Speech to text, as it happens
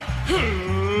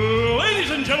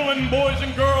Ladies and gentlemen, boys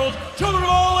and girls, children of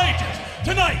all ages,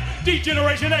 tonight,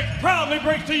 D-Generation X proudly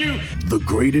brings to you the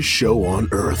greatest show on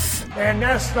earth. And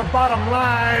that's the bottom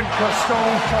line, because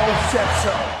Stone Cold said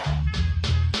so.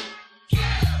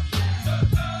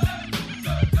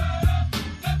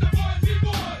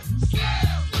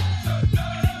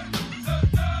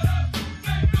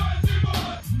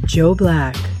 Joe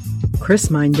Black, Chris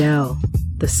Mindell,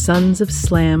 the Sons of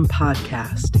Slam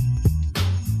podcast.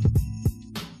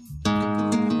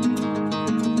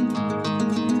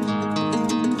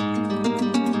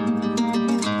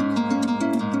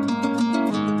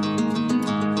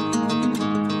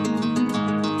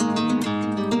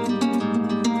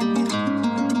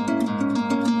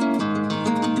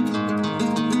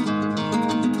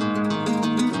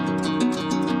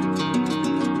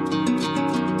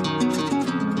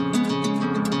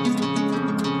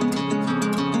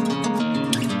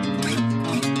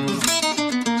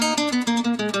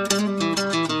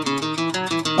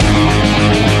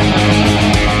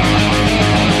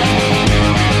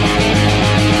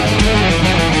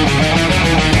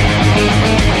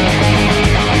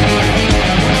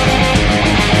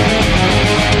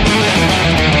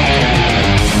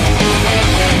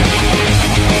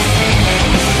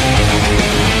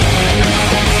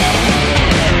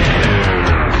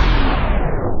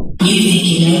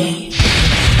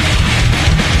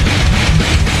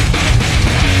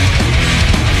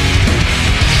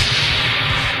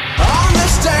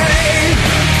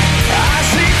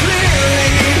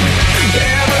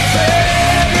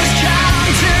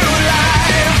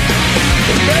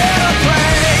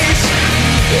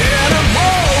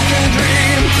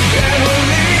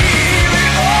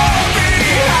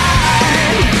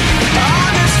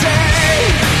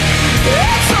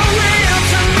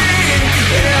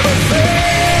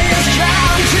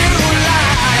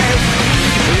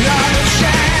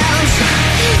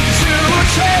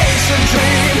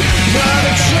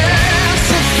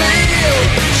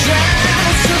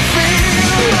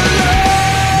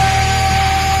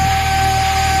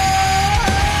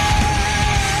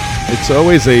 It's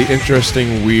always a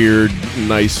interesting, weird,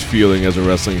 nice feeling as a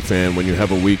wrestling fan when you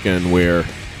have a weekend where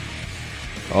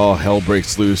all hell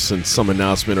breaks loose and some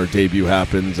announcement or debut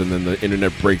happens and then the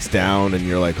internet breaks down and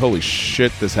you're like, holy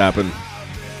shit, this happened.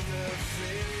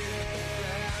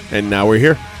 And now we're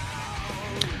here.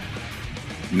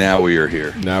 Now we are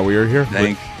here.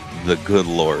 Thank the good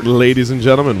Lord. Ladies and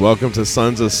gentlemen, welcome to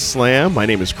Sons of Slam. My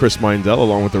name is Chris Mindell,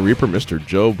 along with the Reaper, Mr.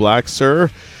 Joe Black. Sir,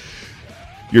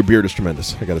 your beard is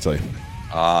tremendous, I got to tell you.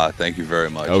 Thank you very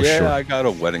much. Oh, sure. I got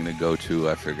a wedding to go to.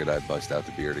 I figured I'd bust out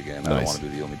the beard again. Nice. I don't want to be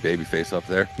the only baby face up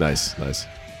there. Nice.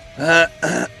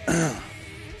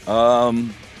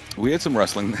 We had some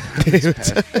wrestling this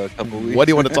past couple weeks. What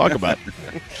do you want to talk about?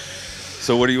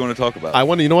 So what do you want to talk about? I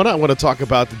want to talk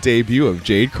about the debut of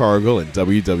Jade Cargill in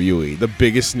WWE. The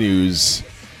biggest news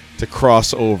to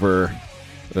cross over.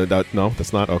 No,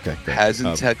 that's not okay. Good.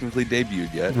 Hasn't technically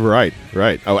debuted yet. Right.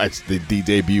 Oh, it's the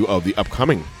debut of the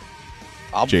upcoming.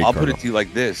 I'll put it to you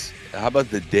like this: how about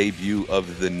the debut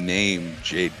of the name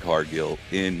Jade Cargill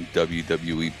in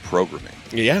WWE programming?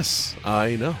 Yes,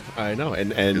 I know,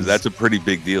 and that's a pretty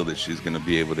big deal that she's going to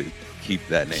be able to keep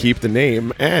that name, keep the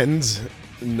name, and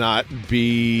not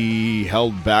be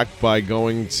held back by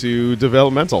going to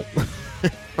developmental.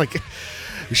 Like,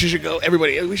 she should go.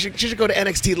 Everybody, she should go to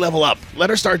NXT Level Up. Let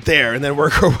her start there and then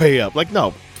work her way up. Like,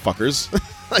 no, fuckers.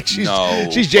 Like,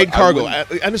 she's Jade Cargill. I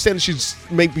understand that she's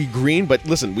maybe green, but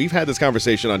listen, we've had this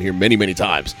conversation on here many, many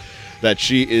times that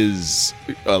she is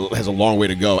has a long way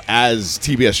to go as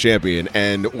TBS champion.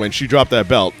 And when she dropped that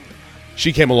belt,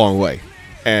 she came a long way.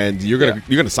 And you're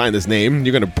gonna sign this name.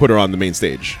 You're gonna put her on the main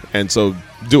stage, and so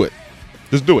do it.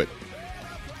 Just do it.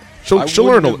 She'll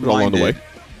learn along the way.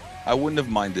 I wouldn't have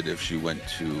minded if she went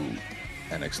to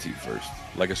NXT first,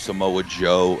 like a Samoa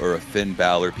Joe or a Finn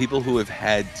Balor, people who have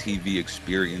had TV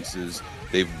experiences.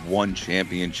 They've won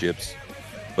championships,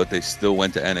 but they still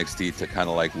went to NXT to kind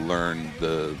of like learn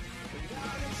the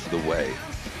way.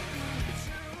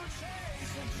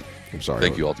 I'm sorry.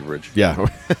 Thank you, Alter Bridge. Yeah.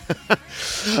 I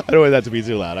don't want that to be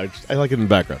too loud. I like it in the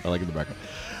background.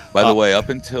 By the way, up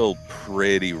until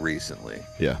pretty recently,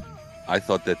 yeah, I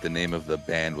thought that the name of the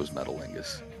band was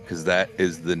Metalingus, because that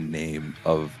is the name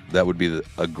of, that would be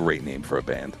a great name for a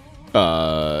band.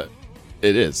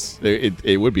 It is.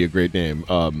 It would be a great name.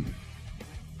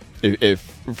 If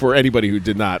for anybody who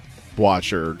did not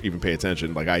watch or even pay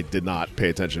attention, like I did not pay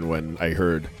attention when I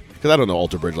heard, because I don't know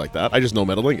Alter Bridge like that. I just know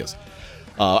Metalingus.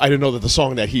 I didn't know that the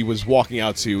song that he was walking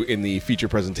out to in the feature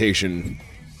presentation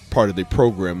part of the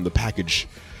program, the package,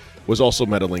 was also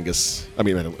Metalingus. I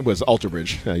mean, it was Alter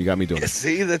Bridge. Yeah, you got me doing it.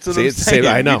 See, that's what I'm saying.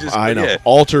 I know. Yeah.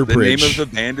 Alter The Bridge. name of the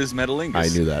band is Metalingus. I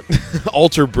knew that.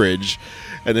 Alter Bridge.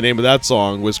 And the name of that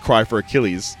song was Cry for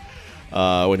Achilles,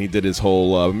 when he did his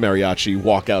whole mariachi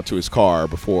walk out to his car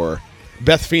before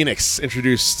Beth Phoenix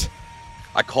introduced.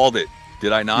 I called it.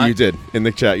 Did I not? You did. In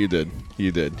the chat, you did.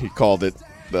 You did. He called it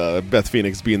Beth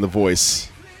Phoenix being the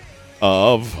voice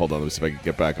of... Hold on, let me see if I can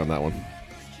get back on that one.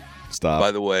 Stop.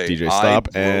 By the way, DJ, stop. I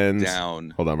broke And down.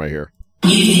 Hold on right here.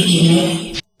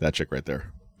 That chick right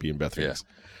there being Beth Phoenix.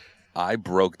 Yeah. I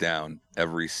broke down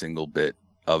every single bit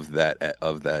of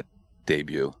that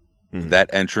debut. Mm-hmm. That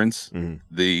entrance.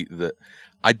 Mm-hmm. The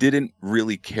I didn't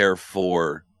really care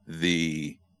for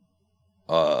the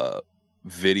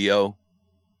video.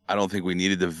 I don't think we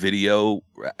needed the video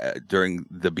during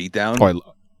the beatdown.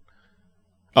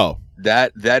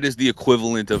 That is the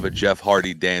equivalent of a Jeff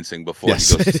Hardy dancing before he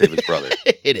goes to save his brother.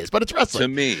 It is, but it's wrestling. To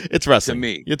me. It's wrestling. To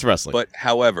me. It's wrestling. But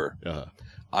however,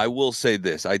 I will say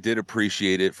this. I did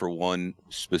appreciate it for one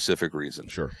specific reason.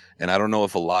 Sure. And I don't know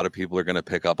if a lot of people are going to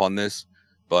pick up on this,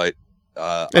 but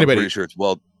I'm pretty sure it's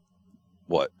what?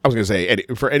 I was going to say,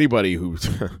 for anybody who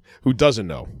doesn't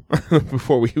know,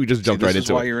 before we just jumped right into it. This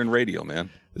is why you're in radio, man.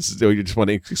 You just want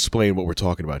to explain what we're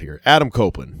talking about here. Adam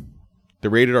Copeland, the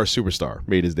Rated R Superstar,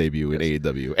 made his debut in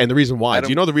AEW. And the reason why, do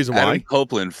you know the reason why? Adam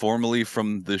Copeland, formerly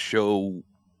from the show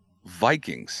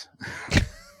Vikings.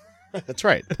 That's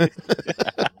right.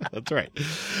 That's right.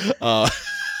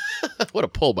 What a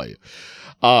pull by you.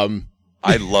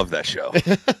 I love that show.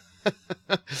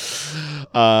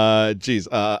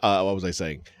 What was I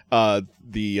saying?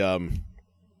 The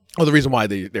reason why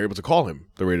they're able to call him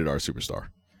the Rated R Superstar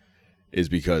is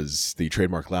because the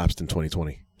trademark lapsed in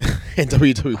 2020 and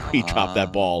WWE dropped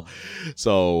that ball.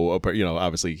 So,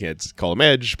 obviously you can't call him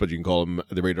Edge, but you can call him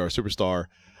the Rated R Superstar,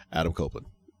 Adam Copeland.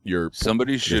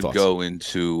 Somebody should go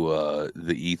into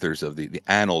the ethers of the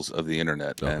annals of the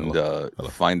internet and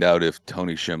find out if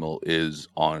Tony Schimmel is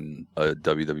on a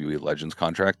WWE Legends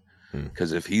contract.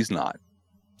 Because if he's not,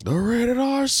 the Rated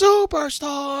R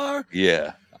Superstar.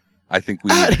 Yeah, I think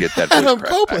we need to get that voice Adam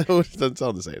crack Copeland. back. It doesn't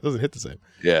sound the same. It doesn't hit the same.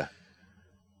 Yeah.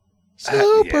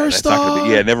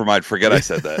 Superstar. Never mind. Forget I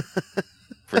said that.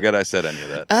 Forget I said any of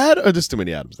that. There's too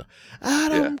many Adams now.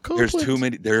 Adam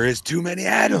Copeland. There is too many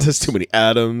Adams. There's too many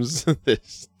Adams.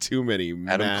 There's too many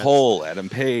Adam Cole, Adam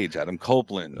Page, Adam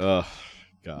Copeland. Oh,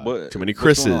 God. Too many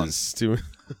Chris's.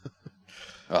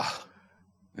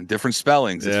 And different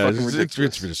spellings. It's fucking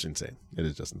ridiculous. It's just insane. It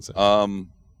is just insane.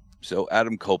 So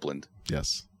Adam Copeland,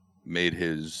 yes, made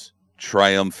his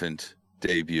triumphant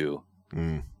debut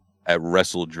at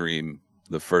Wrestledream,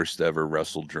 the first ever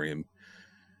Wrestledream.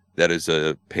 That is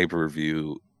a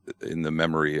pay-per-view in the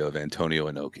memory of Antonio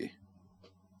Inoki,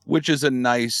 which is a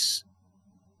nice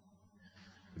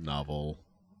novel.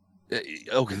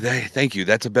 Okay, thank you.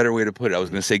 That's a better way to put it. I was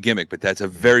going to say gimmick, but that's a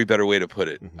very better way to put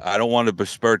it. Mm-hmm. I don't want to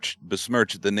besmirch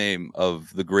the name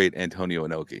of the great Antonio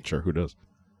Inoki. Sure, who does?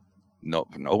 No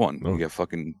one. You get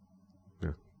fucking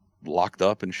locked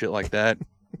up and shit like that,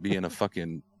 being a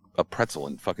pretzel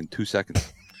in fucking 2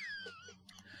 seconds.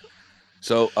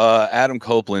 So Adam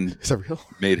Copeland is that real?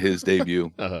 Made his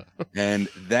debut, and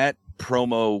that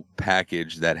promo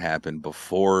package that happened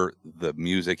before the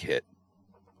music hit.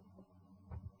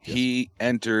 He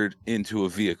entered into a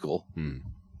vehicle.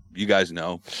 You guys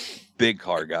know, big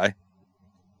car guy.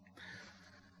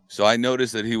 So I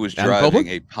noticed that he was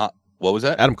driving what was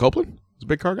that? Adam Copeland? Is a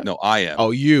big car guy? No, I am. Oh,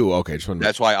 you. Okay.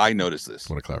 That's why I noticed this.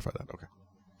 I want to clarify that. Okay.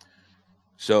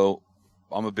 So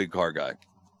I'm a big car guy.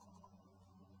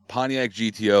 Pontiac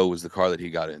GTO was the car that he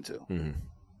got into.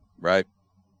 Right?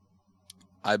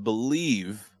 I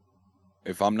believe,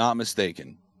 if I'm not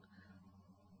mistaken,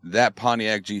 that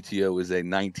Pontiac GTO is a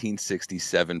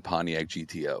 1967 Pontiac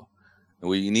GTO. And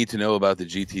what you need to know about the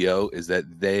GTO is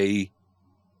that they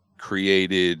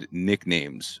created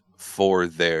nicknames for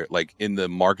their, in the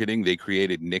marketing, they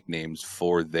created nicknames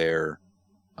for their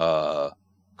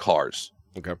cars.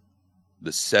 Okay.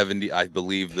 I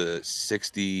believe the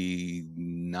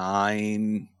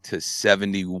 69 to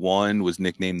 71 was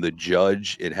nicknamed the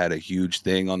Judge. It had a huge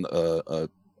thing on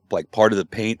part of the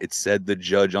paint. It said the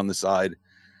Judge on the side.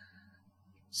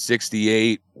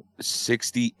 68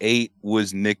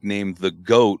 was nicknamed the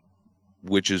Goat,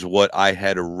 which is what I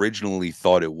had originally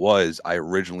thought it was. I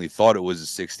originally thought it was a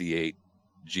 68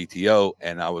 GTO,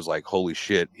 and I was like, holy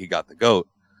shit, he got the Goat,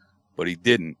 but he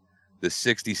didn't. The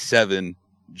 67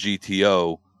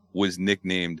 GTO was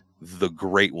nicknamed the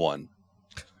Great One.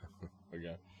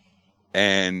 Okay.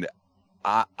 And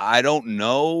I don't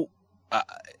know.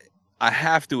 I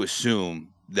have to assume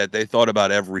that they thought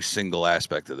about every single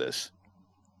aspect of this.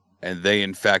 and they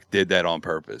in fact did that on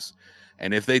purpose.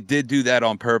 And if they did do that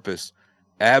on purpose,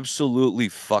 absolutely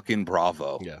fucking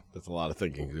bravo. Yeah, that's a lot of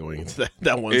thinking going into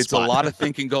that one It's spot. a lot of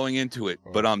thinking going into it,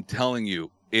 but I'm telling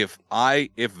you, if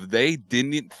they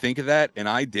didn't think of that and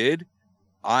I did,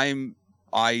 I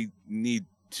need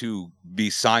to be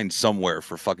signed somewhere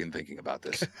for fucking thinking about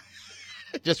this.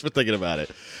 Just for thinking about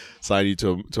it. Sign you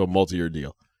to a multi-year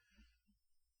deal.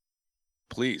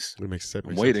 Please. It makes sense.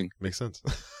 I'm waiting. Makes sense.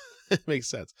 It makes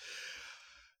sense.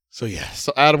 So yeah,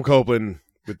 so Adam Copeland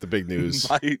with the big news.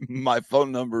 My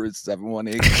phone number is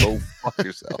 718. Go fuck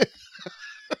yourself.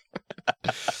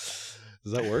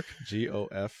 Does that work?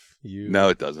 GOFU? No,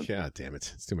 it doesn't. God damn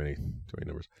it. It's too many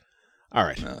numbers. All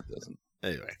right. No, it doesn't.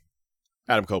 Anyway,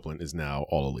 Adam Copeland is now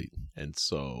All Elite. And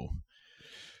so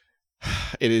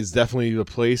it is definitely the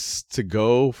place to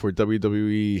go for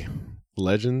WWE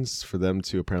legends, for them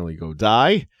to apparently go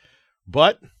die.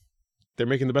 But they're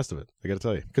making the best of it, I got to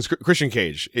tell you. Because Christian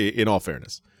Cage, in all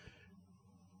fairness,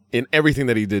 in everything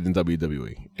that he did in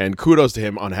WWE, and kudos to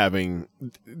him on having,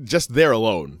 just there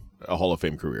alone, a Hall of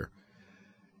Fame career.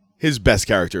 His best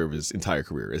character of his entire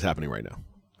career is happening right now.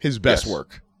 His best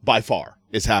work, by far,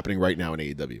 is happening right now in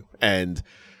AEW. And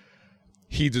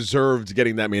he deserved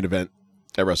getting that main event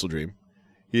at Wrestledream.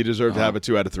 He deserved to have a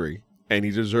 2 out of 3. And he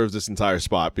deserves this entire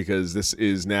spot because this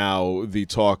is now the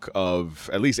talk of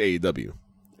at least AEW.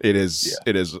 It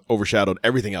is overshadowed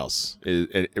everything else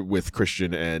with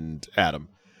Christian and Adam.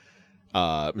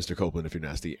 Mr. Copeland, if you're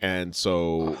nasty. And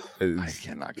so I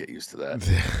cannot get used to that.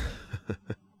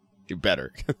 You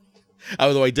better.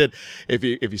 Although I did, if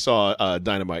you saw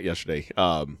Dynamite yesterday,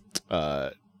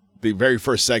 the very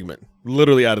first segment,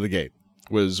 literally out of the gate,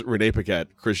 was Renee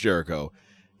Paquette, Chris Jericho,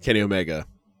 Kenny Omega,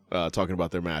 talking about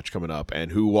their match coming up,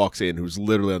 and who walks in, who's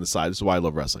literally on the side. This is why I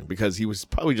love wrestling, because he was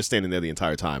probably just standing there the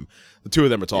entire time. The two of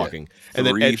them are talking. Yeah, and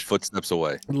then Edge, footsteps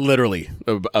away. Literally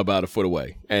about a foot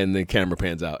away. And the camera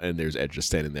pans out, and there's Edge just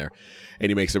standing there. And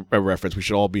he makes a reference, we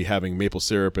should all be having maple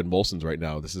syrup and Molson's right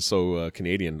now. This is so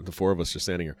Canadian, the four of us just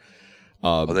standing here.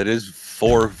 That is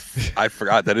 4. I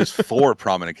forgot. That is 4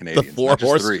 prominent Canadians.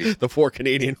 The 4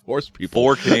 Canadian horse people.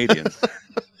 4 Canadians.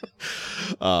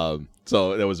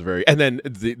 So that was very, and then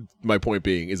my point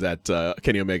being is that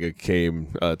Kenny Omega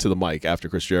came to the mic after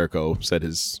Chris Jericho said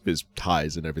his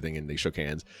highs and everything, and they shook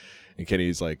hands. And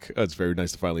Kenny's like, "Oh, it's very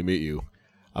nice to finally meet you.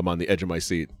 I'm on the edge of my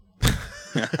seat."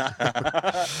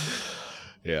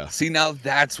 Yeah. See, now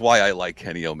that's why I like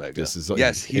Kenny Omega.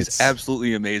 He's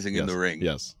absolutely amazing in the ring.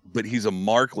 Yes. But he's a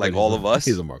mark like all of us.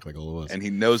 He's a mark like all of us. And he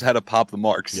knows how to pop the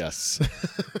marks. Yes.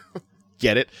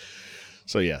 Get it?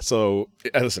 So, yeah. So,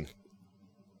 listen.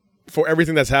 For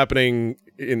everything that's happening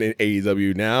in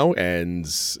AEW now, and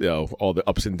all the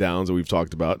ups and downs that we've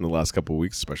talked about in the last couple of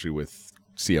weeks, especially with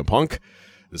CM Punk,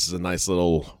 this is a nice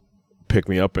little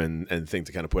pick-me-up and thing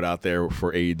to kind of put out there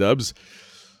for AEWs.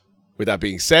 With that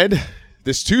being said,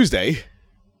 this Tuesday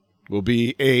will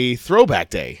be a throwback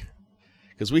day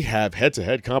because we have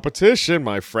head-to-head competition,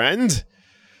 my friend.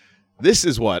 This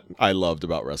is what I loved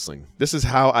about wrestling. This is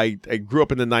how I grew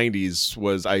up in the 90s.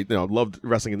 I loved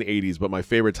wrestling in the 80s, but my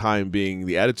favorite time being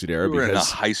the Attitude Era. You were in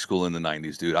high school in the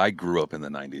 90s, dude. I grew up in the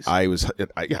 90s.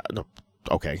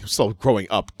 Okay. Still growing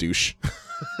up, douche.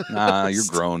 Nah, you're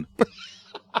grown.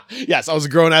 Yes, I was a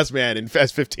grown-ass man in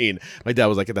Fast 15. My dad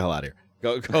was like, get the hell out of here.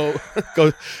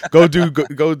 Go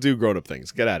do grown-up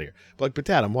things. Get out of here. But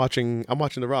Dad, I'm watching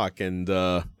The Rock and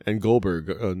Goldberg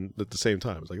at the same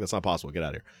time. It's like, that's not possible. Get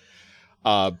out of here.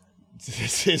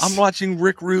 I'm watching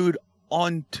Rick Rude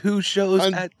on 2 shows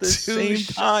at the same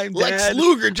time, Dad. Lex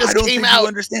Luger just came out. You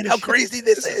understand how crazy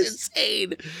this is?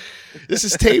 Insane. This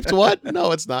is taped. What?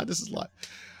 No, it's not. This is live.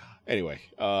 Anyway,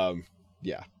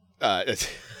 yeah.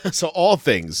 So all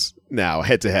things now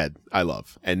head to head, I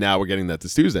love, and now we're getting that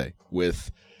this Tuesday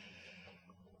with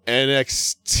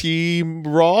NXT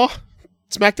Raw,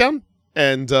 SmackDown,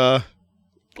 and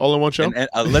all in one show.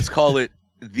 And let's call it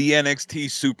the NXT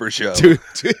Super Show.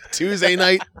 Tuesday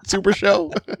night Super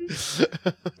Show.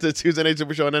 The Tuesday night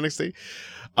Super Show on NXT.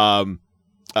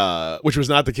 Which was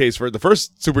not the case for the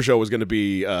first Super Show. Was going to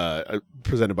be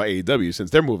presented by AEW, since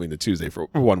they're moving to Tuesday for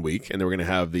 1 week, and they were going to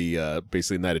have the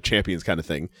basically Night of Champions kind of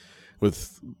thing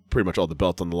with pretty much all the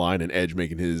belts on the line, and Edge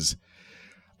making his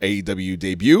AEW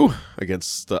debut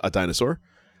against a dinosaur.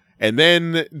 And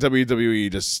then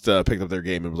WWE just picked up their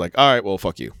game and was like, all right, well,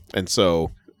 fuck you. And so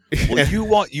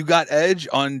well, you got Edge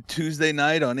on Tuesday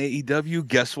night on AEW.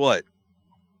 Guess what?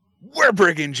 We're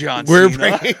bringing John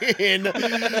Cena.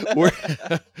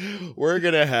 We're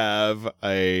gonna have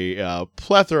a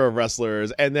plethora of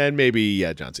wrestlers, and then maybe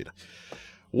John Cena.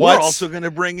 We're also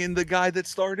gonna bring in the guy that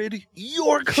started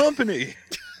your company.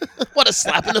 What a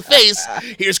slap in the face.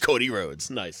 Here's Cody Rhodes.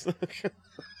 Nice.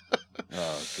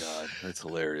 Oh, God. That's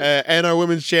hilarious. And our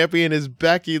women's champion is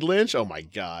Becky Lynch. Oh, my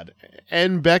God.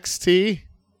 And Bex T.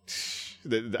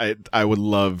 I would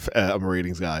love I'm a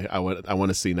ratings guy. I want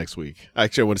to see next week.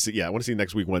 Actually, I want to see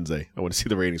next week Wednesday. I want to see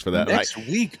the ratings for that. Next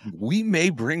week, we may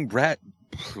bring Brad.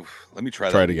 Let me try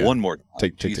it that again. one more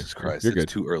time. Jesus Christ. You're it's good.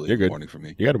 too early You're in the good. morning for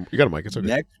me. You got a mic. It's okay.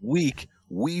 Next week,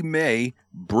 we may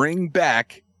bring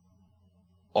back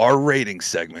our rating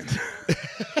segment.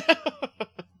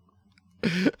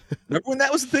 Remember when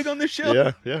that was the thing on this show?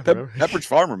 Yeah. Pepperidge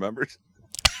Farm remembers.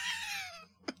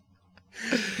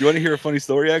 You want to hear a funny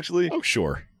story, actually? Oh,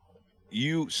 sure.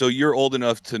 So you're old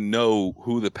enough to know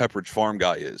who the Pepperidge Farm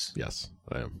guy is. Yes,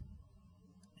 I am.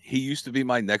 He used to be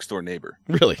my next door neighbor.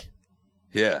 Really?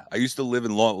 Yeah. I used to live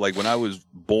in when I was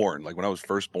born, when I was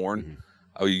first born,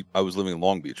 I was living in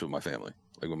Long Beach with my family,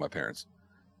 with my parents.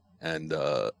 And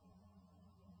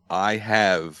I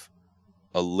have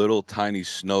a little tiny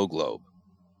snow globe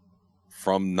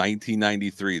from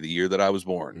 1993, the year that I was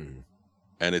born.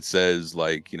 And it says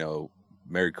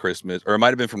Merry Christmas, or it might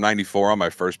have been from 94 on my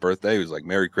first birthday. It was like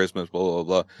Merry Christmas, blah, blah,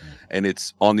 blah. And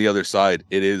it's on the other side.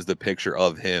 It is the picture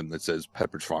of him that says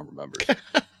Pepperidge Farm remembers.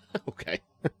 Okay.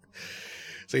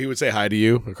 So he would say hi to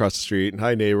you across the street and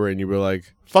hi neighbor. And you'd be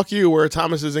like, fuck you. We're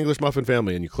Thomas's English Muffin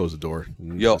family. And you close the door.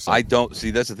 Yo, I don't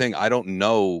see. That's the thing. I didn't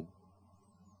know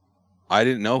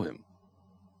him.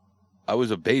 I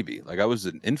was a baby. I was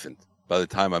an infant by the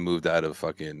time I moved out of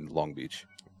fucking Long Beach.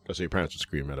 So your parents would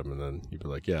scream at him and then you'd be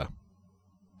like, yeah.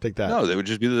 Take that. No, they would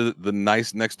just be the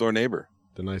nice next door neighbor.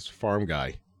 The nice farm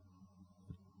guy.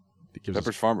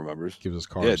 Pepperidge Farm remembers. Gives us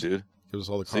cars. Yeah, dude. Gives us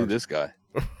all the cars. See this guy.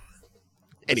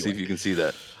 Anyway. See if you can see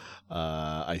that.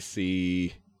 I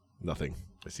see nothing.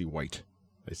 I see white.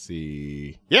 I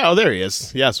see. Yeah, oh, there he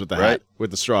is. Yes, with the hat, with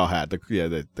the straw hat. The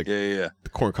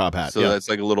corn cob hat. So that's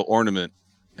like a little ornament,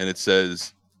 and it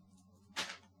says,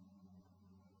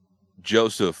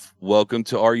 "Joseph, welcome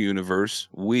to our universe.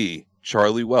 We."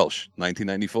 Charlie Welsh,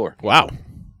 1994. Wow.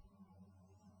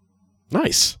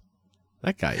 Nice.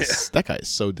 That guy is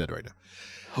so dead right now.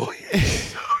 Oh yeah.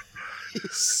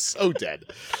 He's so dead.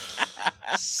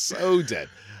 So dead.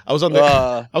 I was on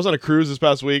a cruise this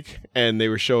past week and they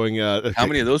were showing how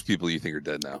many of those people you think are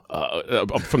dead now?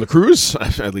 From the cruise?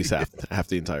 At least half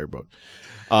the entire boat.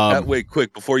 Wait,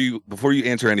 quick, before you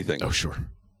answer anything. Oh, sure.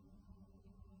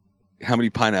 How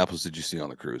many pineapples did you see on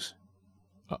the cruise?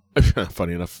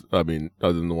 Funny enough, I mean,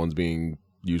 other than the ones being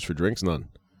used for drinks, none.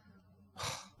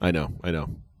 I know.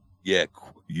 Yeah,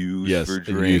 used for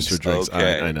drinks.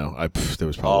 Okay. I know. There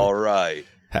was probably all right.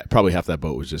 Probably half that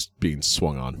boat was just being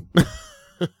swung on.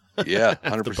 Yeah,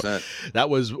 100%. That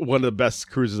was one of the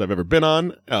best cruises I've ever been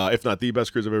on, if not the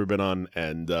best cruise I've ever been on,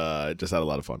 and just had a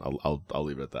lot of fun. I'll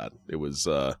leave it at that. It was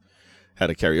had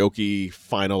a karaoke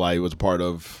final I was a part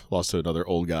of. Lost to another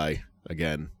old guy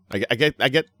again. I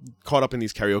get caught up in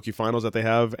these karaoke finals that they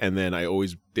have, and then they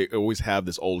always have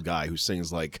this old guy who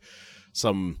sings like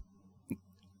some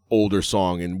older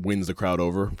song and wins the crowd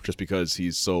over just because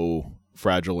he's so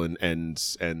fragile and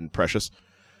precious.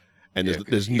 And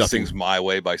there's he nothing. Sings "My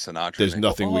Way" by Sinatra. There's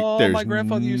nothing. My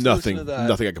grandfather used to listen to that.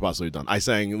 Nothing I could possibly have done. I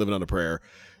sang "Living on a Prayer."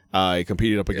 I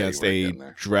competed up against a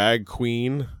drag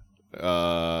queen.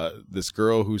 This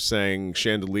girl who sang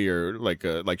 "Chandelier" like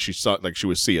she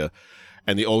was Sia.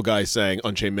 And the old guy sang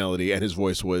Unchained Melody, and his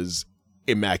voice was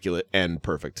immaculate and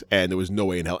perfect. And there was no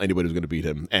way in hell anybody was going to beat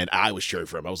him. And I was cheering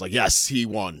for him. I was like, yes, he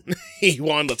won. He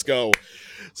won. Let's go.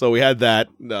 So we had that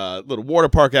little water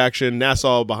park action.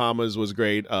 Nassau, Bahamas was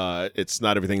great. It's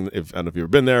not everything, I don't know if you've ever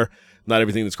been there, not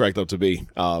everything that's cracked up to be.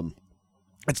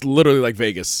 It's literally like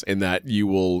Vegas in that you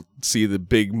will see the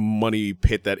big money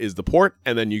pit that is the port,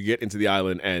 and then you get into the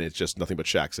island, and it's just nothing but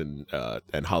shacks and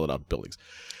hollowed out buildings.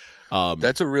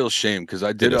 That's a real shame because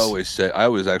I always say, I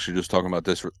was actually just talking about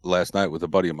this last night with a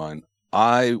buddy of mine.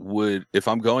 I would, if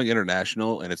I'm going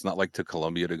international and it's not like to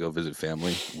Colombia to go visit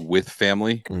family with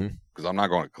family, because I'm not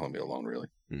going to Colombia alone, really.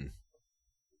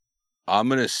 I'm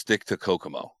going to stick to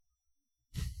Kokomo.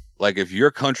 Like if your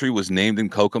country was named in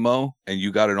Kokomo and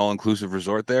you got an all-inclusive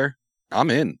resort there, I'm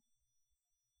in.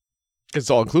 It's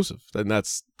all-inclusive. And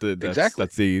that's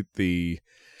the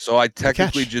So I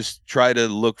technically just try to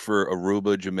look for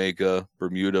Aruba, Jamaica,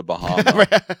 Bermuda, Bahama.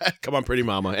 Come on, pretty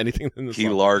mama. Anything in the Key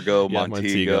Largo,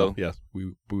 Montego. Yeah,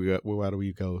 why do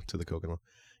we go to the Kokomo?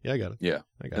 Yeah, I got it. Yeah,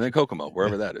 and then Kokomo,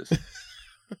 wherever that is.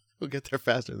 We'll get there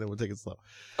faster, and then we'll take it slow.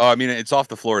 Oh, I mean, it's off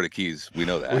the Florida Keys. We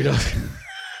know that.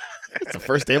 It's the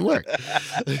first damn lyric.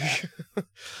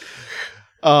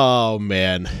 Oh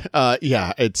man,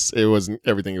 yeah, it wasn't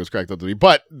everything it was cracked up to be,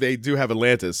 but they do have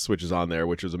Atlantis, which is on there,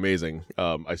 which was amazing.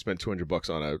 I spent $200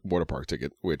 on a water park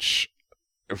ticket, which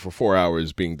for 4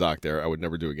 hours being docked there, I would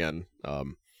never do again.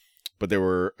 But they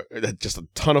were just a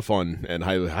ton of fun and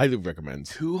highly recommend.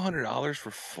 $200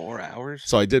 for 4 hours?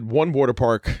 So I did one water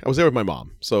park. I was there with my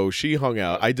mom, so she hung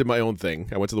out. I did my own thing.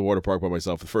 I went to the water park by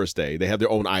myself the first day. They have their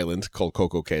own island called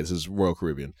Coco Cay. This is Royal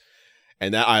Caribbean,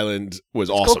 and that island was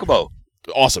awesome. Kokomo.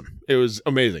 Awesome. It was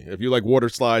amazing. If you like water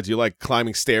slides, you like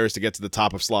climbing stairs to get to the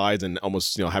top of slides and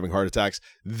almost, having heart attacks,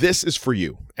 this is for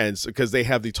you. And because they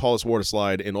have the tallest water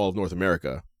slide in all of North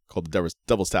America called the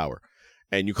Devil's Tower.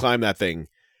 And you climb that thing.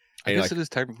 I guess it is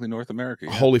technically North America.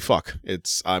 Yeah. Holy fuck.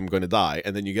 I'm going to die.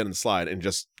 And then you get on the slide and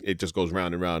it just goes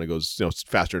round and round. It goes,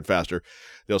 faster and faster.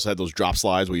 They also had those drop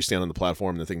slides where you stand on the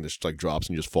platform and the thing just like drops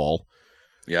and you just fall.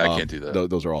 Yeah, I can't do that.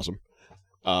 Those are awesome.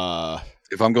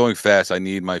 If I'm going fast, I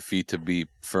need my feet to be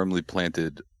firmly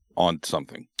planted on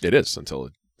something. It is until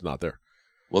it's not there.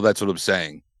 Well, that's what I'm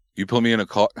saying. You put me in a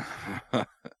car.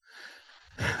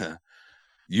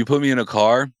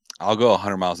 I'll go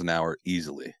 100 miles an hour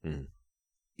easily. Mm.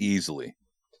 Easily.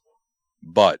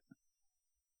 But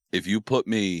if you put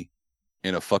me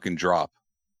in a fucking drop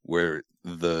where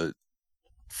the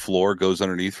floor goes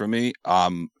underneath from me,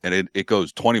 and it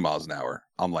goes 20 miles an hour,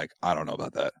 I'm like, I don't know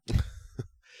about that.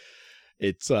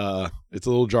 It's a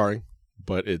little jarring,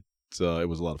 but it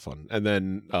was a lot of fun. And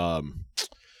then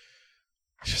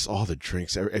just all the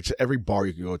drinks, every bar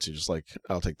you can go to, just like,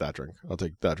 I'll take that drink. I'll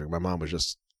take that drink. My mom was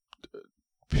just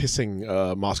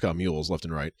pissing Moscow mules left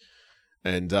and right,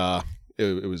 and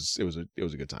it was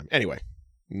a good time. Anyway,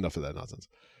 enough of that nonsense.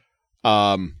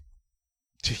 Yeah,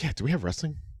 do we have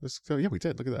wrestling? Yeah, we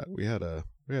did. Look at that. We had a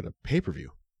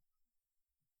pay-per-view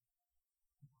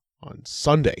on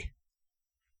Sunday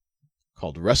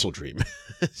called Wrestledream.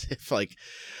 If like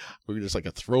we were just like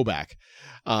a throwback.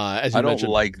 As you I don't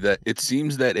mentioned, like that. It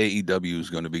seems that AEW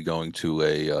is going to be going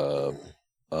to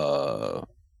a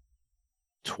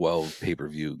 12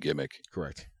 pay-per-view gimmick.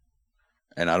 correct.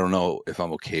 And I don't know if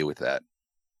I'm okay with that.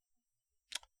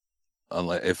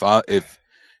 Unless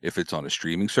if it's on a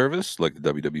streaming service like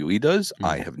the WWE does,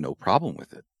 I have no problem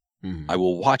with it. I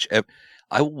will watch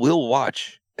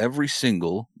every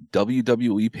single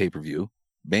WWE pay-per-view.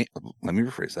 Let me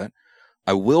rephrase that.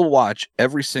 I will watch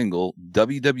every single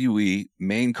WWE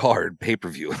main card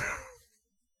pay-per-view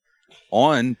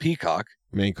on Peacock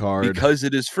Main card because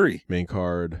it is free. Main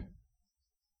card.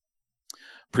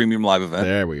 Premium live event.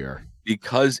 There we are.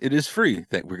 Because it is free.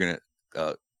 We're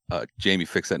gonna Jamie,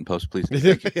 fix that in post, please.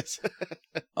 Thank you. Yes.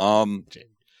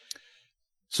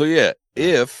 So yeah,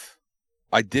 if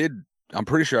I did, I'm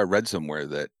pretty sure I read somewhere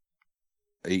that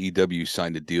AEW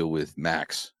signed a deal with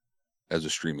Max as a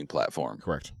streaming platform.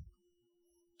 Correct.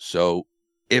 So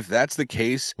if that's the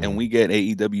case and we get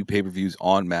AEW pay-per-views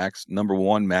on Max, number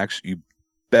one, Max, you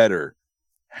better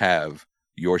have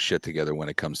your shit together when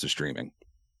it comes to streaming.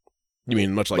 You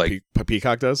mean much like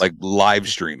Peacock does? Like live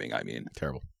streaming, I mean.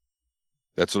 Terrible.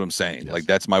 That's what I'm saying. Yes. Like,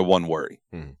 that's my one worry.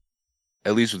 Mhm.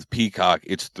 At least with Peacock,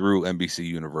 it's through NBC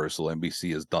Universal.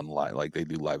 NBC has done live, like they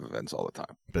do live events all the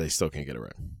time. But they still can't get it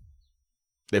right.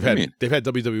 They've What do you had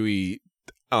WWE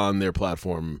on their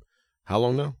platform how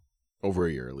long now? Over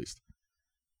a year at least.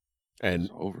 And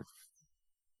It's over.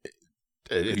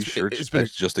 Are you sure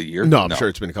it's just a year? No, I'm sure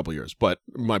it's been a couple of years. But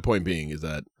my point being is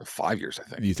that 5 years, I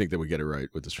think. you think they would get it right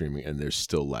with the streaming, and they're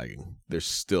still lagging. There's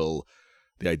still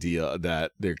the idea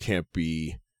that there can't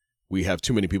be. We have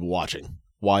too many people watching.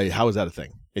 Why? How is that a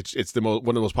thing? It's one of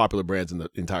the most popular brands in the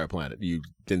entire planet. You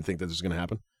didn't think that this was going to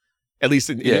happen? At least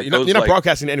you're not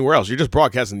broadcasting anywhere else. You're just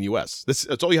broadcasting in the U.S. That's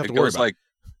all you have to worry about. Like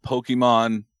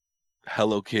Pokemon,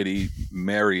 Hello Kitty,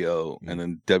 Mario, and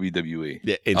then WWE.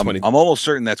 Yeah, I'm almost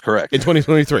certain that's correct. In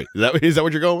 2023. Is that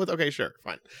what you're going with? Okay, sure.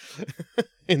 Fine.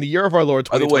 In the year of our Lord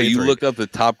 2023. By the way, you looked up the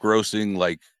top grossing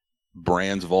like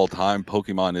brands of all time.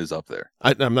 Pokemon is up there.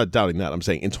 I'm not doubting that. I'm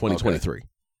saying in 2023. Okay.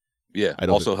 Yeah.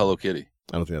 Also Hello Kitty.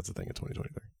 I don't think that's a thing in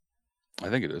 2023.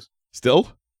 I think it is.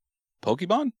 Still?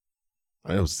 Pokemon?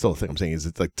 I know it's still a thing. I'm saying is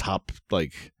it like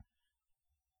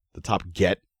the top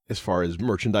get as far as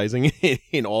merchandising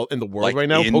in the world like right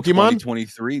now? In Pokemon?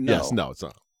 2023? No. Yes, no, it's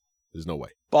not. There's no way.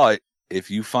 But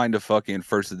if you find a fucking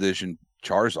first edition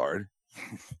Charizard,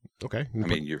 okay. I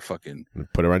mean, you're fucking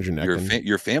put it around your neck.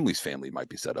 Your family's family might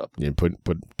be set up. Yeah, put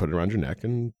it around your neck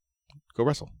and go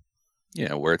wrestle.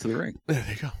 Yeah, wear it to the ring. There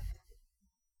you go.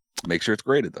 Make sure it's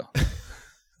graded though.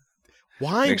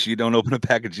 Why? Make sure you don't open a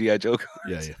pack of G.I. Joe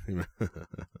cards. Yeah.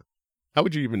 How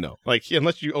would you even know? Like,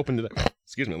 unless you opened it.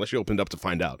 Unless you opened up to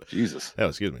find out. Jesus. Oh,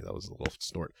 excuse me. That was a little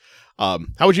snort. How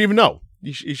would you even know?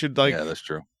 You should like. Yeah, that's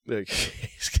true.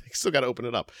 Still got to open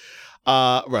it up.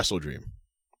 Wrestledream.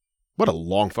 What a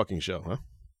long fucking show, huh?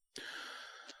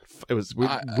 It was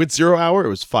with 0 hour. It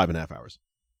was 5.5 hours.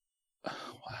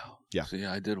 Wow. Yeah. So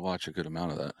I did watch a good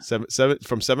amount of that.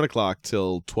 From 7 o'clock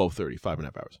till 12:30.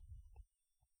 5.5 hours.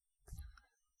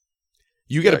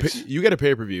 You get a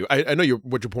pay-per-view. I know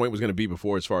what your point was going to be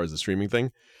before as far as the streaming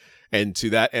thing. And to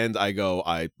that end,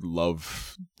 I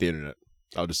love the internet.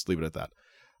 I'll just leave it at that.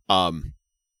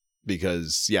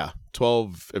 Because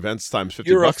 12 events times $50.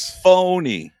 You're a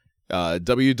phony.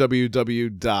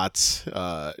 www.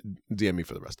 DM me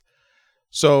for the rest.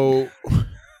 So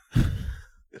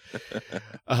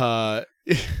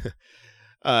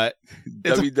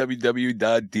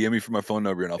www.dm me for my phone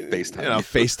number and I'll FaceTime you. And I'll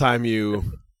FaceTime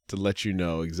you to let you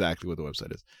know exactly what the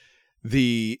website is.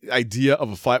 The idea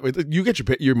of a fight, you get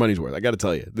your money's worth. I got to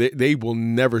tell you, they will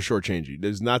never shortchange you.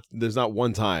 There's not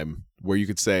one time where you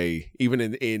could say, even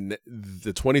in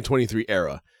the 2023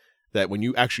 era, that when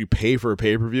you actually pay for a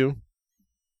pay-per-view,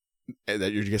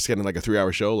 that you're just getting like a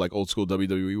 3-hour show, like old school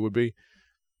WWE would be.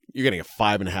 You're getting a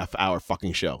 5.5 hour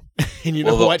fucking show. And you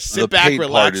know what? Sit back, relax. The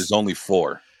part is only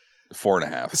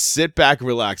 4.5. Sit back,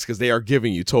 relax, because they are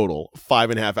giving you total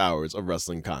 5.5 hours of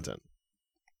wrestling content.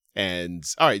 And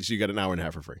all right, so you got an hour and a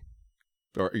half for free,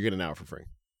 or you get an hour for free.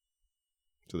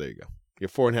 So there you go. You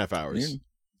have 4.5 hours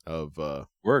of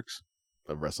works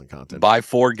of wrestling content. Buy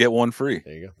 4, get 1 free.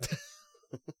 There you go.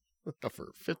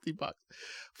 For $50,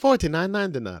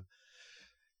 $49.99.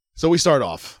 So we start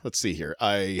off. Let's see here.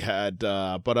 I had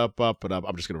I'm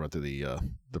just gonna run through the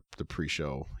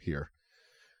pre-show here.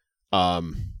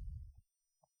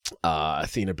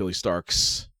 Athena, Billy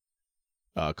Starks,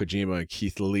 Kojima and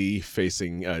Keith Lee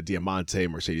facing Diamante,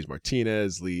 Mercedes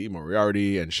Martinez, Lee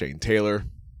Moriarty, and Shane Taylor.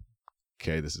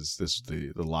 Okay, this is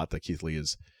the lot that Keith Lee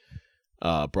is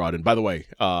brought in. By the way,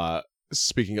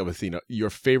 speaking of Athena, your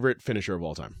favorite finisher of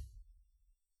all time?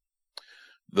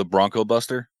 The Bronco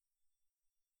Buster.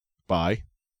 By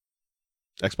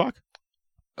X-Pac?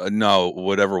 No,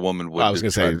 whatever woman would. I was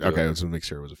going to say, okay, let's make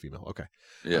sure it was a female. Okay.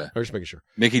 Yeah. I was just making sure.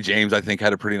 Mickey James, I think,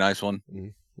 had a pretty nice one.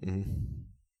 Mm-hmm.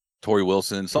 Tori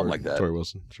Wilson, something like that. Tori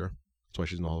Wilson, sure. That's why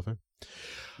she's in the Hall of Fame.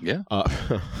 Yeah.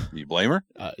 You blame her?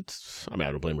 I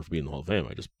don't blame her for being in the Hall of Fame.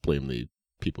 I just blame the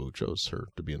people who chose her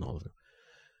to be in the Hall of Fame.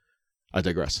 I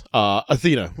digress.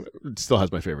 Athena still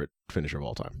has my favorite finisher of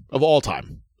all time. Of all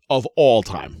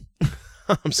time.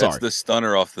 I'm sorry. It's the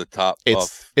stunner off the top.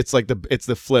 It's like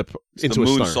the flip into a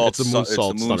stunner. It's the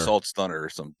moonsault stunner or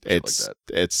something like that.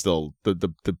 It's still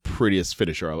the prettiest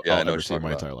finisher I'll ever see in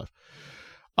my entire life.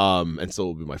 And still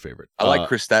will be my favorite. I like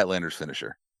Chris Statlander's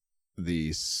finisher.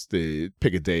 The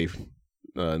pick a day,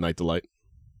 Night Delight.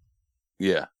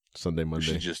 Yeah. Sunday, Monday.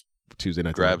 She just Tuesday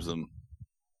night. Grabs them,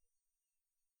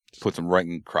 puts them right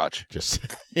in crotch. Just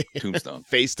tombstone.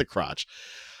 Face to crotch.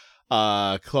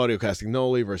 Claudio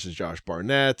Castagnoli versus Josh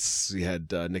Barnett. We had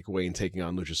Nick Wayne taking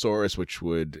on Luchasaurus, which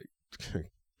would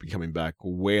be coming back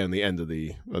way on the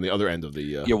other end of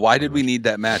the. Yeah, why did we need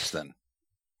that match then?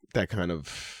 That kind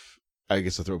of, I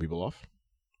guess, to throw people off.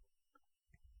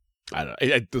 I don't know.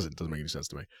 It doesn't make any sense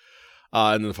to me.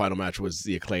 And then the final match was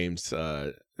the Acclaimed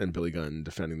and Billy Gunn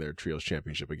defending their Trios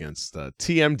Championship against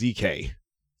TMDK.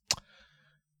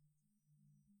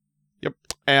 Yep.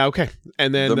 Okay.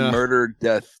 And then the Murder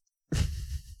Death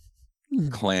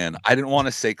Clan. I didn't want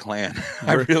to say clan.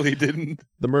 I really didn't.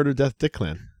 The Murder Death Dick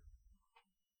Clan.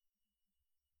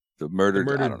 The Murder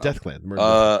Death Clan.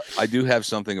 I do have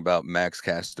something about Max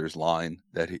Caster's line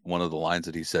one of the lines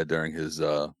that he said during his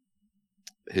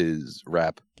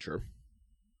rap. Sure.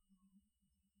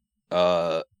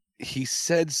 He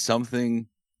said something.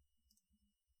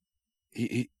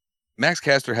 Max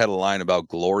Caster had a line about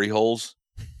glory holes.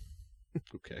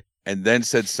 Okay. And then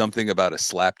said something about a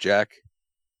slapjack.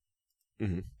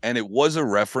 Mm-hmm. And it was a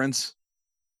reference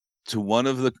to one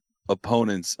of the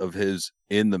opponents of his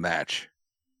in the match.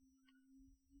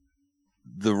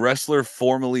 The wrestler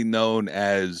formerly known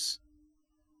as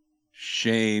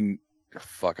Shane.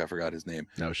 Fuck, I forgot his name.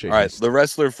 No, Shane. All right, Haste. the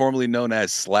wrestler formerly known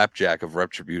as Slapjack of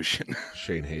Retribution.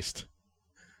 Shane Haste.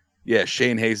 Yeah,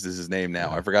 Shane Haste is his name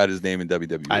now. I forgot his name in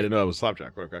WWE. I didn't know it was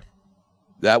Slapjack. Okay.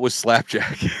 That was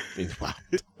Slapjack. Wow.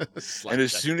 And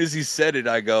as soon as he said it,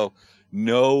 I go,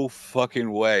 no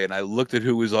fucking way. And I looked at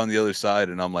who was on the other side,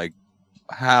 and I'm like,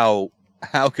 how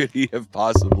could he have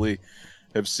possibly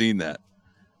have seen that?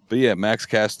 But yeah, Max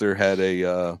Caster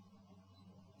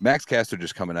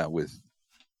just coming out with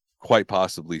quite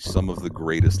possibly some of the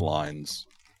greatest lines.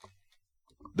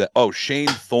 Shane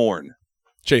Thorne.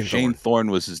 Shane Thorne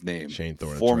was his name. Shane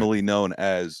Thorne, formerly known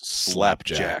as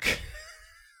Slapjack.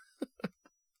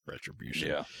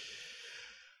 Retribution.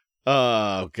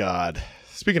 Oh God!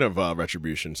 Speaking of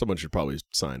retribution, someone should probably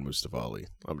sign Mustafa Ali.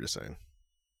 I'm just saying.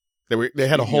 They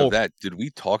had a whole Did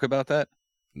we talk about that?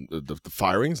 The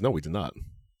firings? No, we did not.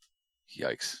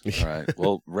 Yikes! All right.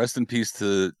 Well, rest in peace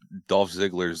to Dolph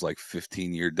Ziggler's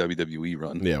 15-year WWE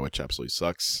run. Yeah, which absolutely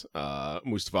sucks.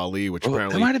 Mustafa Ali, which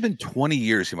apparently it might have been 20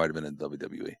 years. He might have been in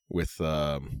WWE with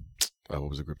what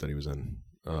was the group that he was in?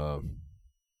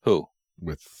 Who?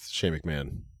 With Shane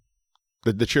McMahon.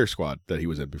 The cheer squad that he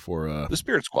was in before. The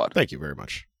Spirit Squad. Thank you very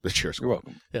much. The cheer squad. You're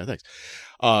welcome. Yeah, thanks.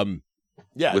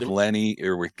 Yeah, with Lenny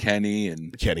or with Kenny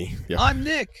and Kenny. Yeah. I'm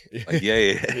Nick.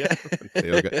 Yeah.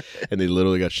 And they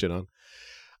literally got shit on.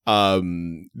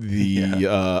 So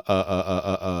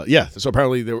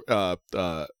apparently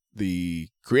the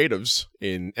creatives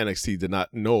in NXT did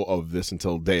not know of this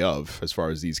until day of, as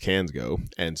far as these cans go,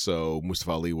 and so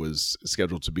Mustafa Ali was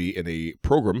scheduled to be in a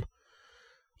program,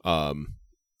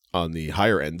 on the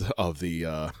higher end of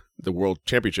the World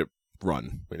Championship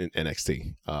run in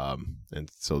NXT, and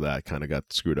so that kind of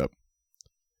got screwed up.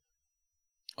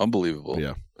 Unbelievable.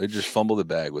 Yeah, they just fumbled the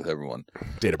bag with everyone.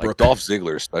 Dana Brooke, Dolph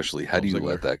Ziggler especially. How do you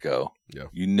let that go? Yeah,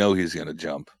 you know he's going to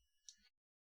jump,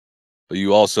 but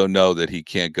you also know that he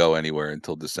can't go anywhere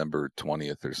until December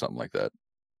 20th or something like that.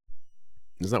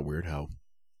 Isn't that weird how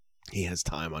he has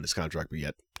time on his contract, but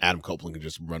yet Adam Copeland can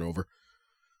just run over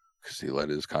because he let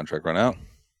his contract run out?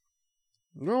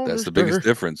 No, that's the biggest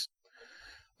difference.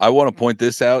 I want to point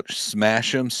this out: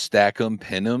 smash him, stack him,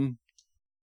 pin him.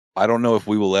 I don't know if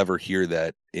we will ever hear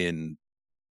that in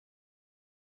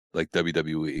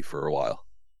WWE for a while.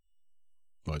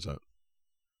 Why is that?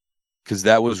 Because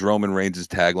that was Roman Reigns'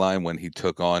 tagline when he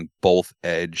took on both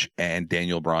Edge and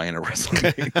Daniel Bryan at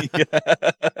WrestleMania.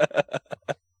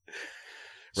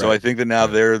 So I think that now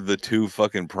they're the two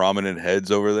fucking prominent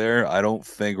heads over there. I don't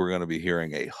think we're going to be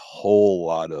hearing a whole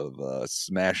lot of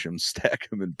smash him, stack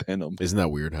him, and pin him. Isn't that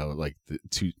weird how the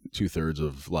two-thirds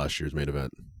of last year's main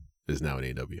event is now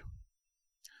in AEW?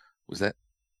 Was that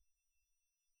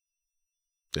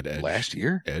Edge, last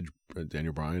year? Edge,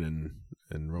 Daniel Bryan,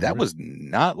 and Roman that Reigns? Was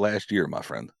not last year, my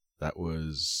friend. That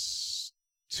was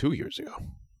 2 years ago.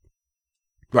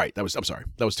 Right. I'm sorry.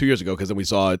 That was 2 years ago because then we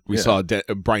saw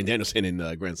Bryan Danielson in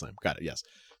Grand Slam. Got it. Yes,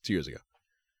 2 years ago.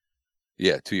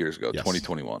 Yeah, 2 years ago, yes.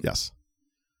 2021. Yes.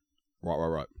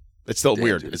 Right. It's still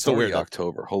weird. Dude, it's still weird.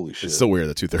 October. Holy shit. It's still weird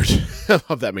that 2/3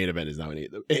 of that main event is now in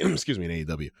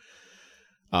AEW.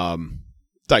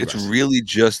 It's really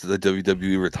just the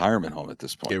WWE retirement home at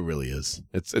this point. It really is.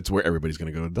 It's where everybody's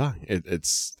going to go to die.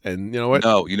 And you know what?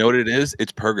 No, you know what it is?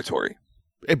 It's purgatory.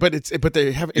 But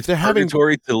they're having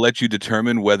purgatory to let you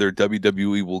determine whether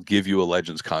WWE will give you a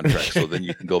Legends contract, so then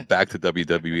you can go back to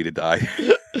WWE to die.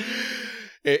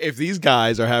 If these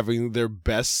guys are having their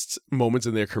best moments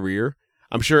in their career,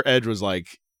 I'm sure Edge was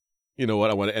like, you know what,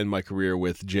 I want to end my career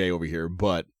with Jay over here,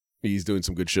 but he's doing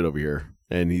some good shit over here,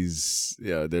 and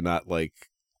they're not like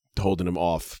holding him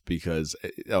off because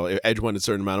Edge wanted a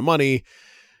certain amount of money.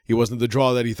 He wasn't the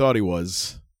draw that he thought he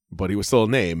was, but he was still a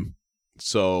name.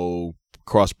 So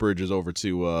cross bridges over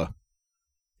to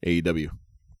AEW.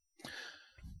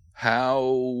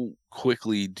 How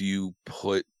quickly do you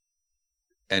put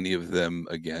any of them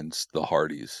against the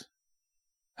Hardys?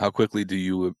 How quickly do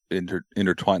you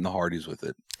intertwine the Hardys with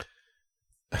it?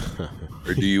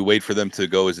 Or do you wait for them to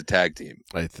go as a tag team?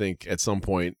 I think at some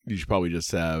point you should probably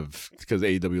just have, because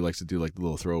AEW likes to do like the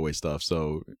little throwaway stuff,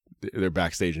 so they're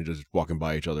backstage and just walking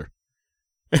by each other.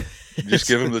 Just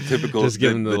give them the typical,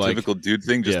 typical dude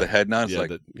thing, just the head nod.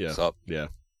 What's up? Yeah.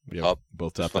 Up.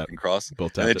 Both tap fucking cross.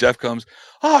 Both tap. And then Jeff comes.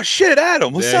 Oh shit,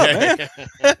 Adam, what's up, man?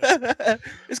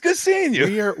 It's good seeing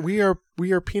you. We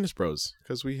are penis bros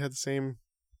because we had the same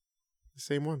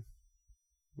one.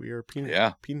 We are peen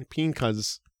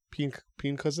cousins. Peen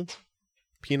cousins.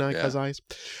 Penile cousins.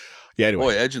 Yeah. Anyway,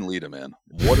 boy, Edge and Lita, man,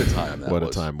 what a time that was. What a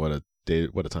time. What a day.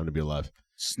 What a time to be alive.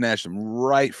 Snatched him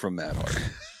right from that heart.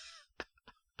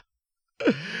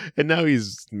 And now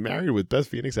he's married with Beth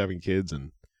Phoenix, having kids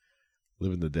and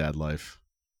living the dad life.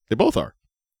 They both are.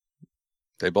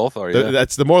 Yeah.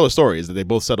 That's the moral of the story, is that they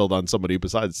both settled on somebody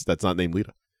besides that's not named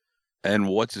Lita. And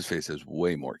what's his face has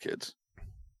way more kids.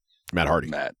 Matt Hardy.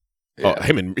 Yeah. Oh,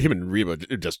 him and Reba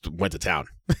just went to town.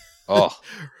 Oh,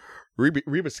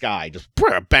 Reba Sky just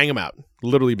bang him out.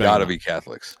 Literally bang. Gotta him be out.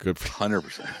 Catholics. Good.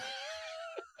 100%.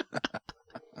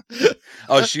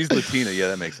 Oh, she's Latina. Yeah,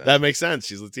 that makes sense. That makes sense.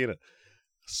 She's Latina.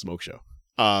 Smoke show.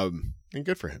 And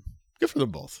good for him. Good for them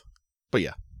both. But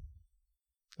yeah,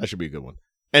 that should be a good one.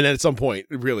 And then at some point,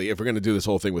 really, if we're going to do this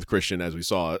whole thing with Christian, as we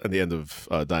saw at the end of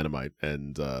Dynamite,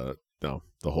 and the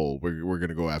whole we're going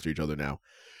to go after each other now,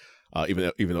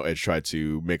 even though Edge tried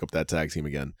to make up that tag team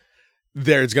again,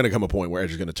 there's going to come a point where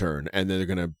Edge is going to turn, and then they're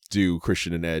going to do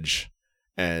Christian and Edge,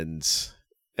 and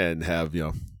have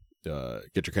get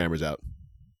your cameras out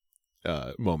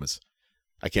moments.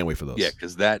 I can't wait for those. Yeah,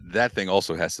 because that thing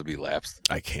also has to be lapsed.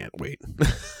 I can't wait.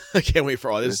 I can't wait for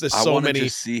all this. There's I so want many. to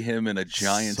see him in a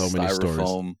giant so many stories.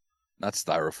 styrofoam, not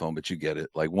styrofoam, but you get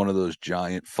it, like one of those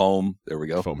giant foam. There we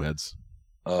go. Foam heads.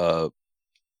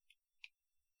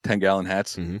 10-gallon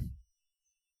hats. Mm-hmm.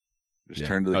 Just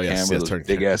turn to the camera. Those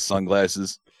big ass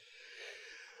sunglasses.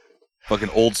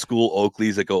 Fucking old school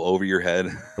Oakleys that go over your head.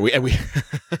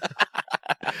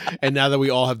 And now that we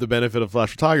all have the benefit of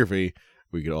flash photography,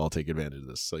 we could all take advantage of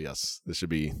this. So yes, this should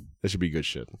be good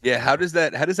shit. Yeah, how does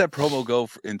that promo go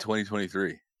in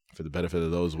 2023? For the benefit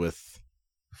of those with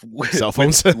cell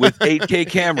phones, with 8K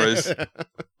cameras, and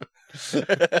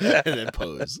then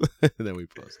pose, and then we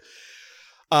pose.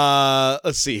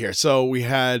 Let's see here. So we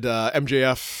had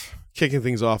MJF kicking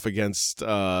things off against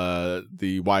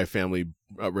the Wyatt family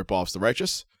ripoffs, the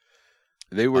Righteous.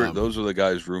 Those were the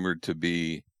guys rumored to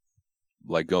be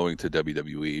like going to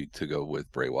WWE to go with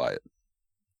Bray Wyatt.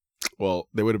 Well,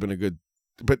 they would have been a good,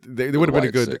 but they would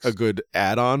have been a good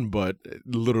add-on. But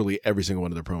literally every single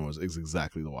one of their promos is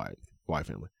exactly the Wyatt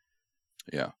family.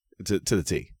 Yeah, to the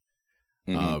T.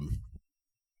 Mm-hmm.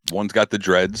 One's got the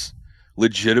dreads.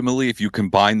 Legitimately, if you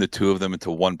combine the two of them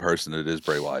into one person, it is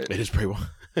Bray Wyatt. It is Bray Wyatt.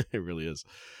 It really is.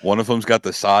 One of them's got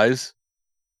the size.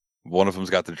 One of them's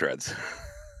got the dreads.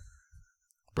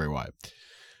 Bray Wyatt.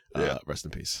 Rest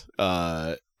in peace.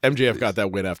 MJF got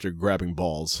that win after grabbing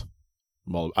balls.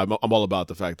 I'm all about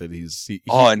the fact that he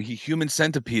human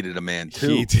centipeded a man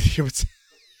too.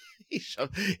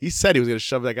 He said he was going to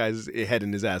shove that guy's head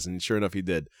in his ass, and sure enough, he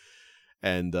did.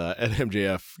 And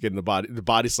MJF getting the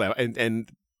body slam,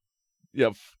 and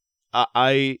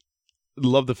I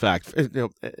love the fact,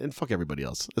 and fuck everybody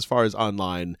else. As far as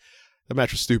online, the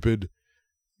match was stupid.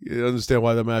 You understand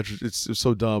why the match it's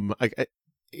so dumb.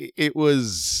 It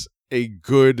was a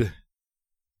good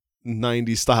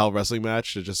 90s style wrestling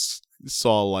match. It just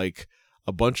saw like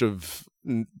a bunch of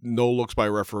no looks by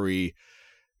referee,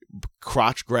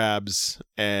 crotch grabs,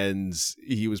 and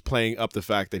he was playing up the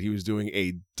fact that he was doing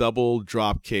a double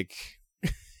drop kick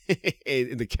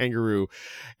in the kangaroo,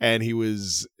 and he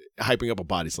was hyping up a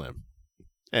body slam.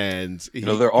 And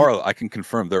I can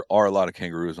confirm there are a lot of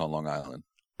kangaroos on Long Island.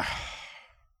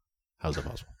 How's that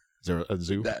possible? Is there a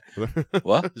zoo?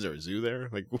 What? Is there a zoo there?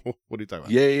 Like, what are you talking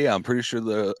about? Yeah. I'm pretty sure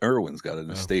the Irwin's got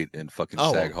an estate in fucking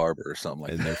Sag Harbor or something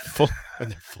like that.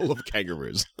 They're full of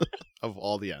kangaroos, of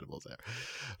all the animals there,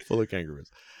 full of kangaroos.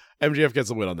 MJF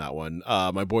gets a win on that one.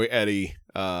 My boy Eddie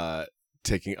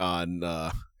taking on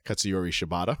Katsuyori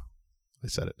Shibata. I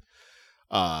said it.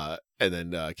 And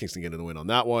then Kingston getting the win on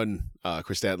that one.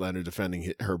 Chris Statlander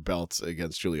defending her belt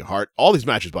against Julia Hart. All these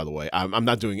matches, by the way, I'm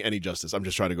not doing any justice. I'm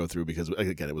just trying to go through because,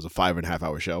 again, it was a 5.5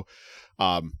 hour show.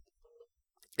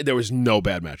 There was no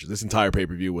bad matches. This entire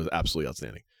pay-per-view was absolutely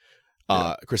outstanding.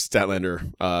 Chris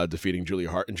Statlander defeating Julia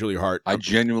Hart. And Julia Hart... I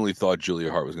genuinely thought Julia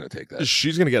Hart was going to take that.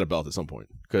 She's going to get a belt at some point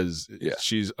because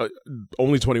she's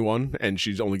only 21 and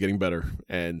she's only getting better.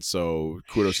 And so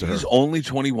kudos to her. She's only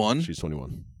 21? She's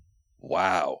 21.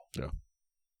 Wow. Yeah.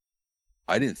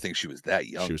 I didn't think she was that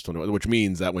young. She was 21, which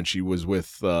means that when she was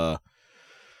with like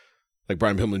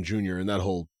Brian Pillman Jr. and that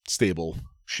whole stable,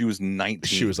 she was 19.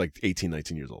 She was like 18,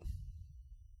 19 years old.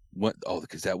 What? Oh,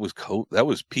 because that was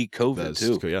peak COVID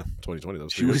too. Yeah, 2020.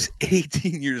 She was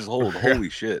 18 years old.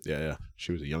 Holy shit. Yeah.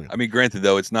 She was a young. I mean, granted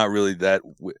though, it's not really that.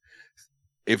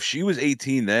 If she was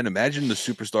 18 then, imagine the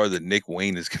superstar that Nick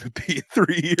Wayne is going to be in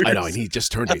 3 years. I know, and he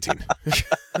just turned 18.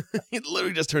 He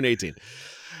literally just turned 18.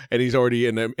 And he's already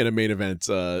in a main event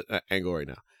angle right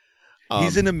now.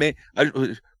 He's in a main...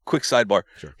 quick sidebar.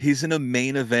 Sure. He's in a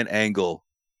main event angle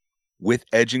with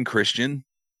Edge and Christian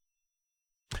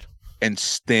and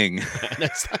Sting. I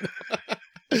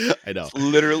know. It's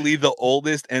literally the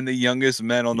oldest and the youngest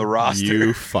men on the roster.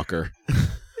 You fucker.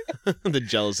 The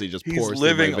jealousy just pours. He's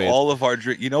living all of our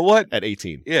dreams. You know what? At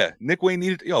 18. Yeah. Nick Wayne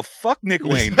needed... fuck Nick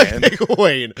Wayne, man. Nick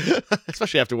Wayne.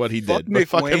 Especially after what he did. Nick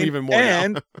fuck Wayne, him even more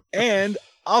and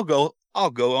I'll go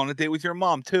on a date with your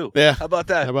mom too. Yeah. How about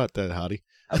that? How about that, hottie?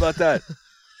 How about that?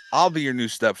 I'll be your new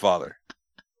stepfather.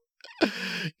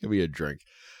 Give me a drink.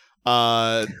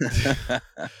 Young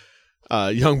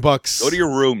Bucks. Go to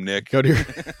your room, Nick. Go to your...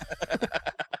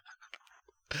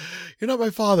 You're not my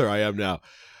father. I am now.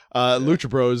 Lucha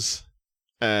Bros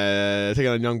taking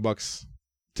on Young Bucks,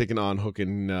 taking on Hook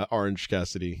and Orange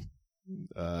Cassidy,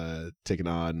 taking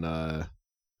on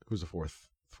who's the fourth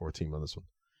team on this one?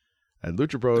 And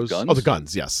Lucha Bros. The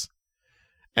Guns, yes.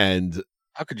 And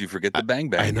how could you forget the Bang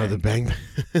Bang? I know the Bang,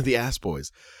 the Ass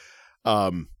Boys.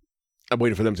 And I'm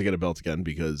waiting for them to get a belt again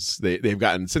because they've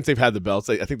gotten, since they've had the belts,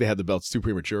 I think they had the belts too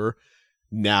premature.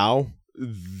 Now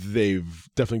they've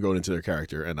definitely grown into their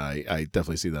character, and I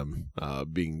definitely see them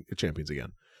being champions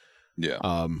again. Yeah.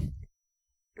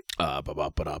 Penta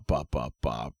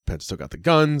still got the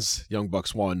guns. Young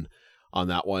Bucks won on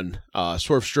that one.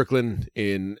 Swerve Strickland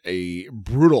in a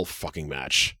brutal fucking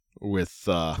match with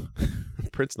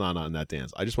Prince Nana in that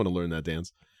dance. I just want to learn that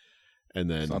dance. And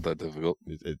then It's not that difficult.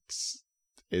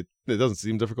 It doesn't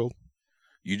seem difficult.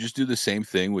 You just do the same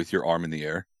thing with your arm in the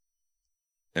air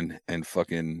and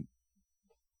fucking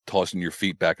tossing your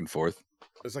feet back and forth.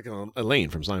 It's like Elaine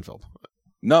from Seinfeld.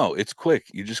 No, it's quick.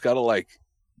 You just gotta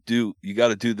do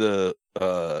the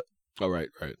Oh, right.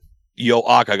 yo,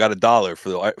 Ak, I got $1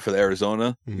 for the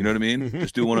Arizona. You know what I mean?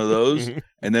 Just do one of those,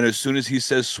 and then as soon as he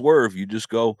says swerve, you just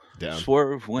go down.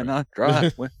 Swerve when I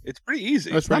drive. It's pretty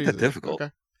easy. It's not that difficult.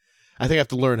 Okay. I think I have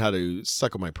to learn how to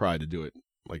suck on my pride to do it,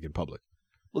 like in public.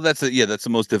 Well, that's the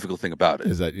most difficult thing about it.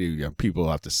 Is that people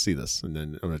have to see this, and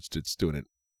then I'm just doing it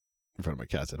in front of my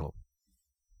cats at home.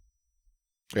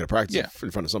 I got to practice it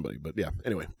in front of somebody, but yeah.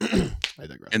 Anyway, I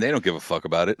digress. And they don't give a fuck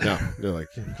about it. No, they're like,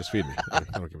 just feed me. I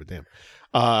don't give a damn.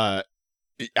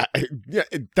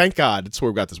 Thank God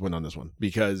Swerve got this win on this one,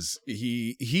 because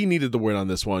he needed the win on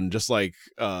this one, just like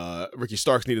Ricky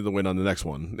Starks needed the win on the next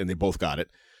one, and they both got it.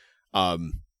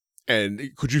 And I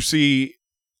could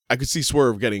see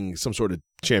Swerve getting some sort of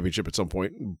championship at some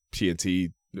point,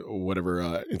 TNT,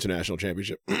 whatever, international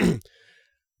championship.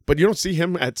 But you don't see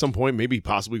him at some point, maybe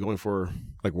possibly going for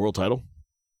like world title?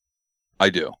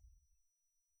 I do.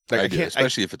 Like, I do,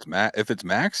 especially if it's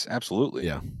Max, absolutely.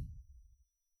 Yeah.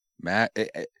 Max,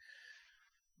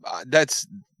 that's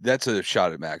a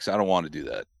shot at Max. I don't want to do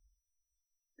that.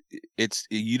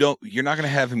 You're not going to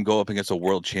have him go up against a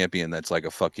world champion that's like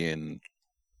a fucking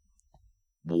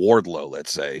Wardlow,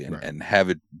 let's say, and have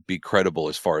it be credible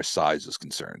as far as size is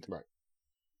concerned. Right.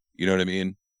 You know what I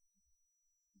mean?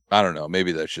 I don't know.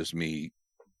 Maybe that's just me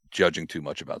judging too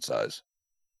much about size.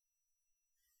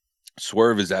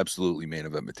 Swerve is absolutely main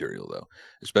event material, though,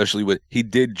 especially he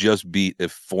did just beat a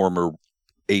former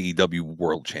AEW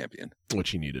world champion,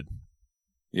 which he needed.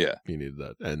 Yeah, he needed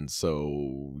that, and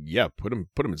so put him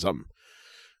in something,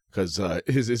 because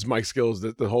his mic skills,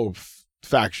 the whole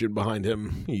faction behind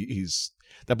him, he's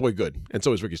that boy good, and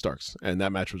so is Ricky Starks, and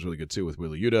that match was really good too with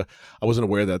Wheeler Yuta. I wasn't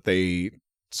aware that they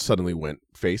suddenly went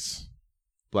face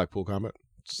Blackpool Combat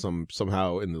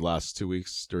somehow in the last 2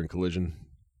 weeks during Collision.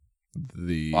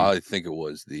 I think it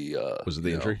was the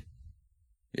injury?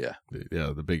 Yeah,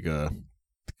 the big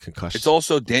concussion. It's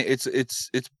also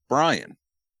it's Brian.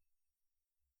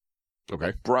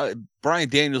 Okay, Brian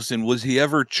Danielson, was he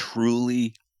ever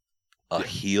truly a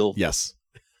heel? Yes.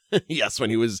 Yes, when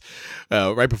he was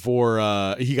right before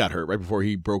he got hurt, right before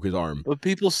he broke his arm. But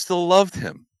people still loved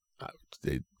him.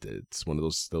 It's one of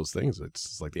those things.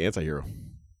 It's like the anti-hero.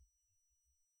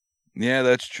 Yeah,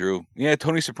 that's true. Yeah,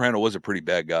 Tony Soprano was a pretty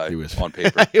bad guy on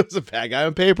paper. He was a bad guy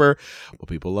on paper, but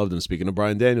people loved him. Speaking of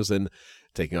Brian Danielson,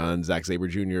 taking on Zack Sabre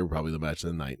Jr., probably the match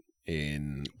of the night.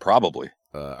 Probably.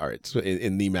 All right, so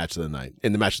in the match of the night,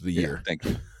 in the match of the year. Thank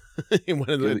you. In one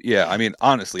of the I mean,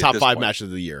 honestly, top 5 matches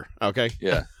of the year. Okay.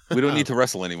 Yeah. We don't need to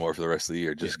wrestle anymore for the rest of the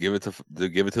year. Just give it to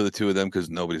the two of them, because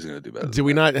nobody's going to do better. Do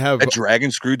we not have a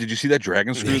dragon screw? Did you see that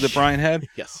dragon screw that Brian had?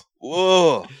 Yes.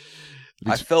 Whoa!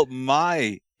 I felt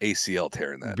my ACL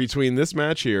tearing that. Between this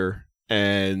match here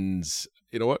and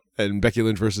and Becky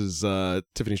Lynch versus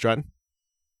Tiffany Stratton,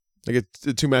 I get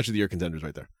 2 match of the year contenders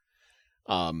right there.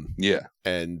 Yeah,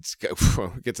 and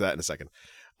we'll get to that in a second.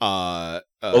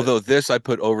 Although this I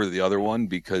put over the other one,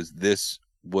 because this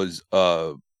was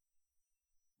a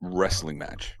wrestling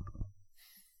match,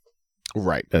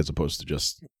 right, as opposed to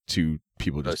just 2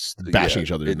 people just bashing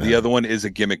each other in the other one is a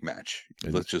gimmick match.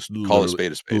 And let's just call a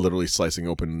spade a spade. Literally slicing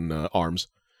open arms,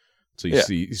 so you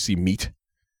see meat.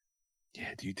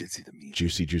 Yeah, you did see the meat.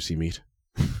 Juicy meat.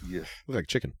 Yeah. Look like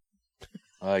chicken.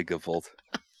 I go fault.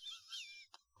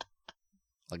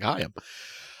 Like I am.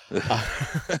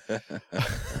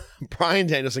 Brian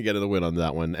Danielson getting the win on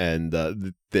that one, and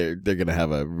they're gonna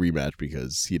have a rematch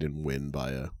because he didn't win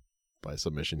by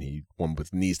submission. He won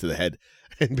with knees to the head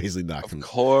and basically knocked him. Of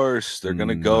course, they're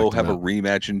gonna go have a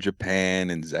rematch in Japan,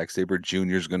 and Zack Sabre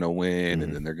Jr. is gonna win,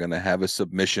 and then they're gonna have a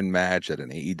submission match at an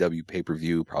AEW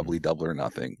pay-per-view, probably Double or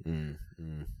Nothing.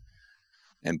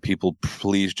 And people,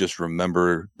 please just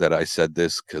remember that I said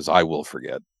this, because I will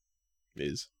forget.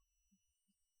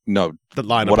 No, the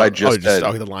lineup. What I just said.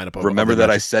 The lineup. Remember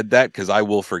that I said that, because I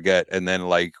will forget. And then,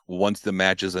 once the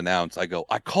match is announced, I go,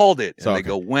 I called it, and they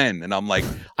go, when? And I'm like,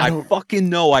 I fucking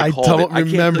know I called it. I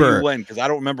can't tell you when, because I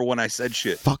don't remember when I said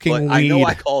shit. Fucking but I know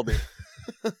I called it.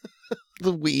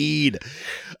 The weed.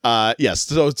 Yes.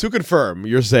 So to confirm,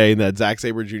 you're saying that Zack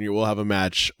Sabre Jr. will have a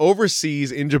match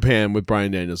overseas in Japan with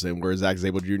Bryan Danielson, where Zack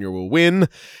Sabre Jr. will win,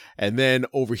 and then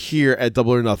over here at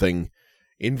Double or Nothing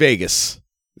in Vegas,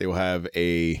 they will have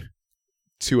a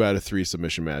 2 out of 3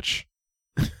 submission match.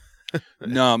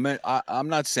 No, man, I'm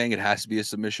not saying it has to be a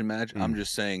submission match. I'm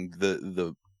just saying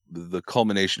the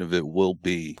culmination of it will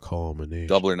be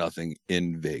Double or Nothing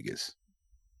in Vegas.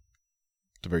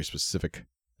 It's very specific.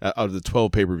 Out of the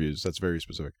 12 pay-per-views, that's very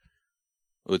specific.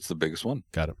 It's the biggest one.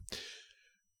 Got it.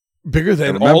 Bigger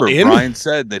than remember, All In? Brian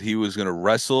said that he was going to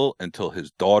wrestle until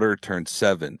his daughter turned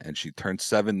 7, and she turned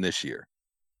 7 this year.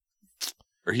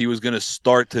 Or he was going to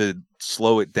start to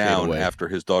slow it down after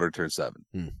his daughter turned 7.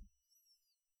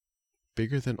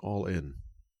 Bigger than All In.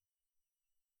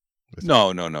 No.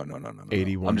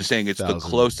 81. I'm just saying it's the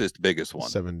closest biggest one.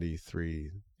 73,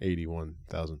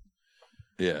 81,000.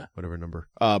 Yeah. Whatever number.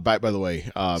 By the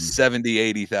way, 70,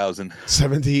 80,000.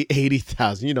 70,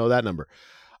 80,000. You know that number.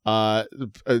 On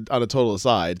a total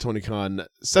aside, Tony Khan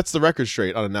sets the record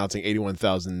straight on announcing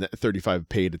 81,035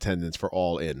 paid attendance for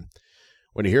All In.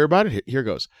 When you hear about it, here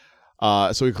goes.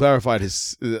 So he clarified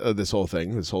this whole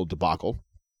thing, this whole debacle.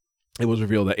 It was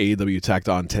revealed that AEW tacked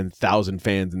on 10,000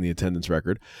 fans in the attendance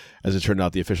record. As it turned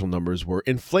out, the official numbers were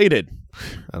inflated.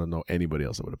 I don't know anybody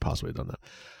else that would have possibly done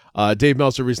that. Dave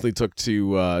Meltzer recently took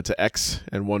to X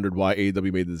and wondered why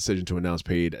AEW made the decision to announce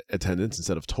paid attendance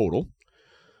instead of total.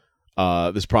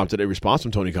 This prompted a response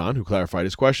from Tony Khan, who clarified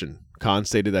his question. Khan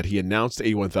stated that he announced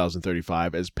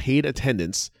 81,035 as paid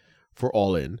attendance for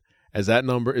All In, as that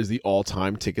number is the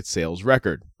all-time ticket sales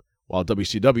record, while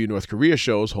WCW North Korea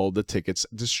shows hold the tickets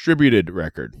distributed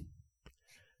record.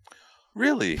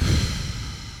 Really?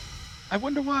 I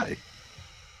wonder why.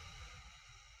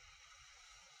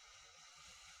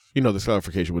 You know, this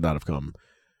clarification would not have come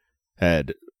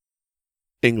had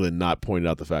England not pointed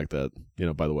out the fact that,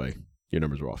 by the way, your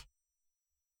numbers were off.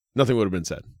 Nothing would have been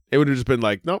said. It would have just been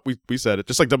like, no, we said it.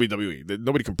 Just like WWE.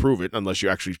 Nobody can prove it unless you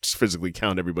actually physically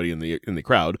count everybody in the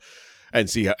crowd and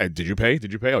see, did you pay?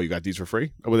 Did you pay? Oh, you got these for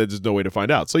free? Well, there's no way to find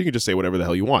out. So you can just say whatever the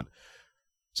hell you want.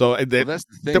 So that's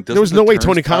the thing. There was no way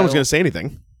Tony Khan was going to say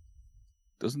anything.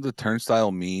 Doesn't the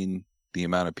turnstile mean the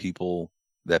amount of people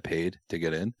that paid to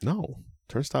get in? No.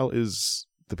 Turnstile is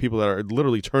the people that are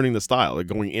literally turning the stile. They're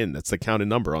going in. That's the counted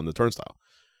number on the turnstile.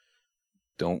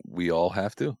 Don't we all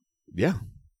have to? Yeah.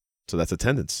 So that's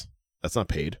attendance. That's not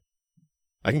paid.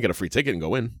 I can get a free ticket and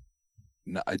go in.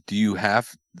 No, do you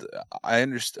have? I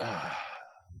understand.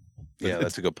 Yeah,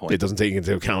 that's a good point. It doesn't take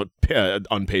into account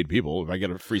unpaid people. If I get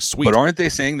a free suite. But aren't they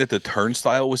saying that the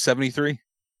turnstile was 73?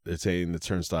 They're saying the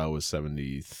turnstile was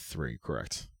 73,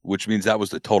 correct. Which means that was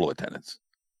the total attendance.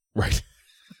 Right.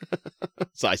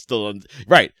 So I still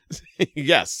right.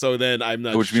 Yes. So then I'm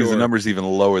not. Which means the number's even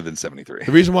lower than 73.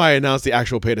 The reason why I announced the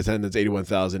actual paid attendance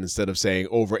 81,000 instead of saying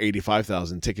over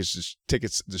 85,000 tickets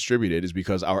distributed is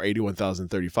because our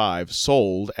 81,035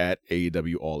 sold at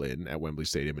AEW All In at Wembley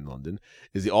Stadium in London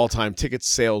is the all-time ticket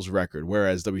sales record,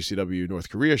 whereas WCW North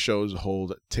Korea shows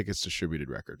hold tickets distributed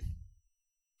record.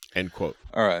 End quote.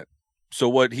 All right. So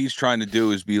what he's trying to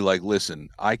do is be like, listen,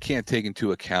 I can't take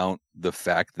into account the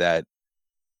fact that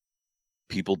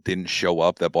people didn't show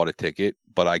up that bought a ticket,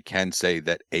 but I can say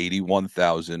that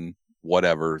 81,000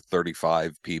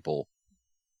 35 people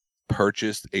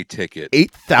purchased a ticket.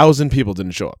 8,000 people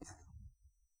didn't show up.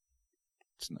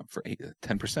 It's not for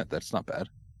 10%. That's not bad.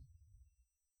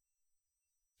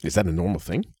 Is that a normal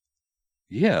thing?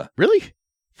 Yeah. Really?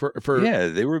 Yeah,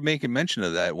 they were making mention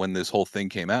of that when this whole thing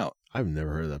came out. I've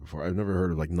never heard of that before. I've never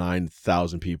heard of like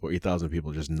 9,000 people, 8,000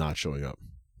 people just not showing up.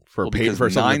 Because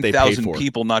 9,000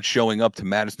 people not showing up to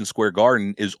Madison Square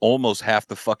Garden is almost half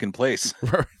the fucking place.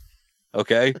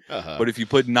 Okay? But if you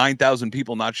put 9,000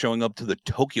 people not showing up to the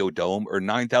Tokyo Dome or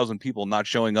 9,000 people not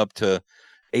showing up to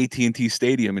AT&T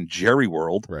Stadium in Jerry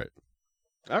World, right?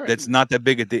 All right. That's not that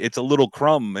big. It's a little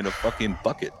crumb in a fucking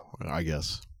bucket. I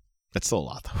guess. That's still a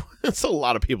lot, though. It's still a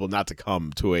lot of people not to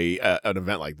come to an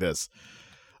event like this,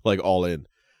 like All In.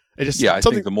 I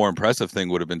think the more impressive thing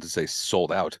would have been to say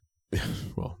sold out.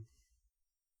 Well,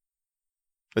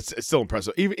 it's still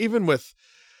impressive. Even with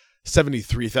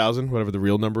 73,000, whatever the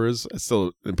real number is, it's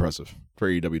still impressive for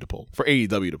AEW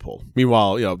to pull.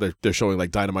 Meanwhile, they're showing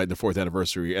like Dynamite in the 4th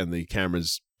anniversary, and the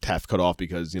cameras half cut off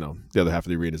because the other half of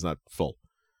the arena is not full.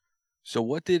 So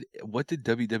what did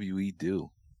WWE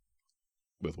do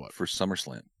with what for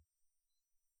SummerSlam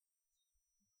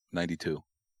 92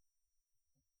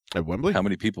 at Wembley? How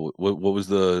many people? What was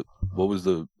the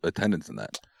attendance in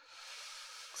that?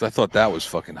 I thought that was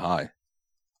fucking high.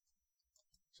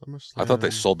 SummerSlam. I thought they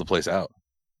sold the place out.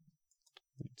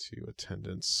 to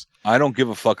attendance. I don't give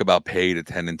a fuck about paid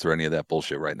attendance or any of that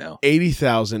bullshit right now.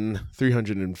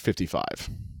 80,355.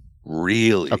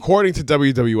 Really? According to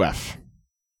WWF,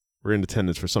 we're in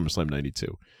attendance for SummerSlam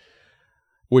 92,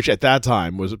 which at that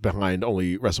time was behind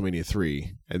only WrestleMania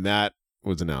 3, and that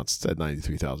was announced at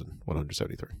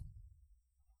 93,173.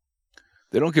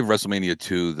 They don't give WrestleMania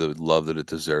 2 the love that it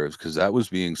deserves because that was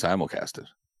being simulcasted.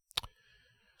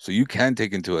 So you can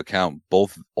take into account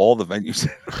all the venues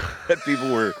that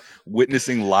people were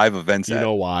witnessing live events You at.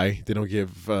 know why they don't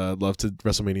give love to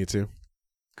WrestleMania 2?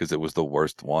 Because it was the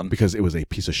worst one. Because it was a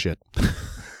piece of shit.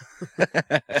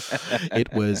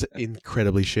 It was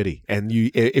incredibly shitty. And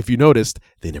if you noticed,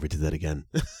 they never did that again.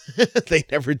 They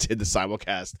never did the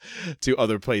simulcast to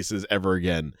other places ever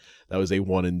again. That was a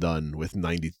one and done with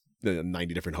 90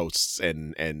 different hosts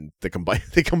and the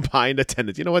combined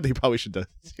attendance. You know what? They probably should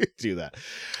do that.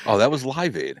 Oh, that was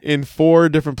Live Aid. In 4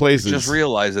 different places. Just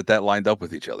realized that lined up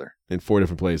with each other. In 4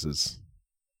 different places.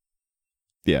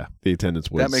 Yeah, the attendance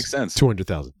was... That makes sense.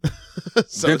 200,000.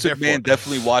 So Vince McMahon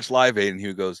definitely watched Live Aid and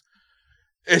he goes,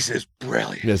 this is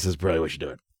brilliant. This is brilliant. We should do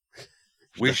it.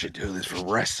 We should do this for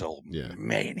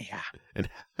WrestleMania. Yeah. And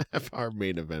have our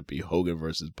main event be Hogan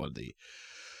versus Bundy.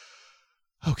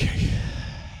 Okay.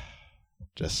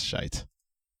 Just shite.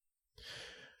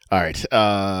 All right.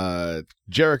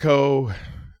 Jericho,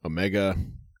 Omega,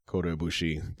 Kota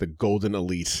Ibushi, the Golden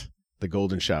Elite, the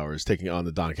Golden Showers, taking on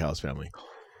the Don Callis family.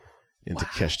 Into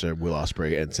Takeshita, Will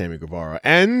Ospreay, and Sammy Guevara.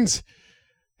 And,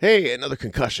 hey, another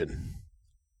concussion.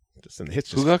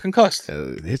 Who got concussed?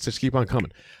 The hits just keep on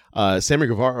coming. Sammy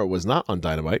Guevara was not on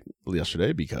Dynamite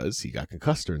yesterday because he got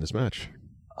concussed during this match.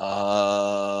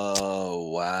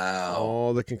 Oh, wow.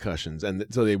 All the concussions. And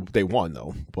so they won,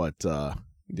 though. But,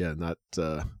 yeah, not...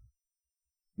 Hey,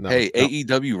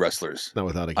 AEW wrestlers. Not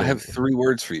without a I have 3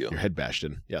 words for you. Your head bashed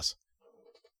in. Yes.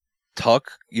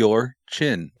 Tuck your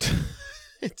chin.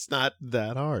 It's not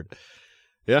that hard.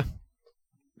 Yeah.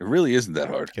 It really isn't that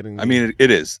hard. It it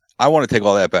is. I want to take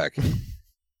all that back.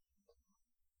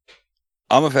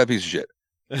 I'm a fat piece of shit.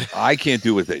 I can't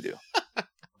do what they do.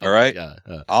 All right? Yeah.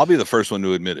 I'll be the first one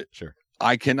to admit it. Sure.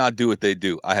 I cannot do what they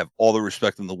do. I have all the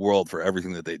respect in the world for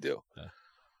everything that they do. Yeah.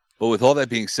 But with all that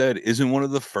being said, isn't one of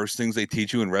the first things they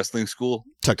teach you in wrestling school?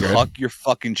 Tuck your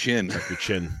fucking chin. Tuck your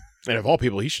chin. And of all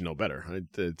people, he should know better.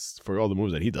 It's for all the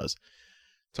moves that he does.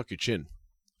 Tuck your chin.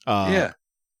 Yeah.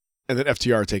 And then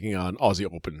FTR taking on Aussie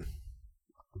Open.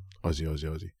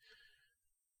 Aussie.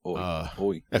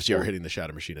 FTR hitting the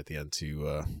Shatter Machine at the end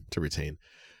to retain.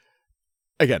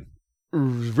 Again,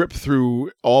 rip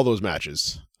through all those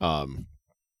matches. I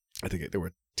think there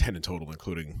were 10 in total,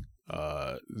 including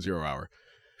 0 Hour.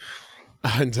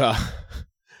 And do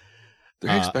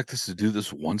they expect us to do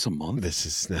this once a month? This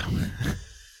is now.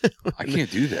 I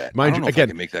can't do that. Mind I don't know you, if I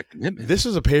can make that commitment. This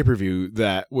was a pay-per-view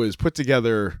that was put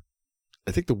together,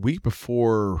 I think, the week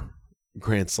before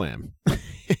Grand Slam.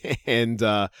 And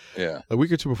a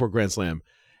week or 2 before Grand Slam.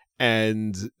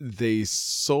 And they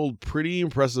sold pretty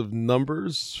impressive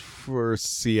numbers for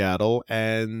Seattle.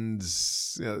 And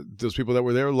those people that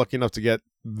were there were lucky enough to get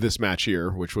this match here,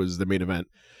 which was the main event.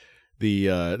 The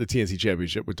TNT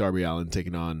Championship with Darby Allin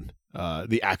taking on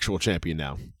the actual champion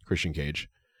now, Christian Cage.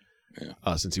 Yeah.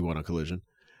 Since he won on Collision.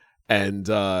 And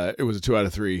it was a 2 out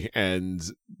of 3. And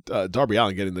Darby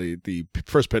Allin getting the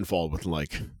first pinfall within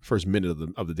like first minute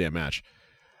of the damn match.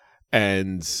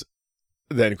 And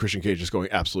then Christian Cage just going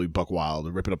absolutely buck wild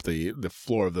and ripping up the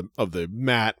floor of the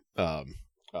mat.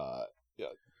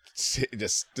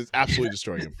 Just absolutely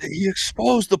destroying him. He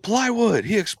exposed the plywood.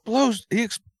 He exposed the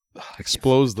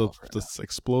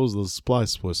supply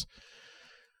splice.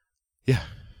 Yeah.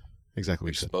 Exactly what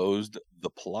you said. Exposed the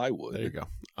plywood. There you go.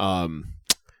 I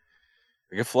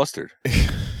get flustered.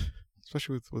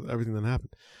 Especially with everything that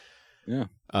happened. Yeah.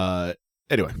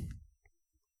 Anyway.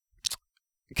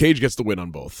 Cage gets the win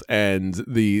on both. And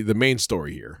the main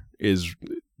story here is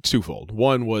twofold.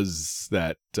 One was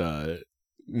that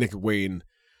Nick Wayne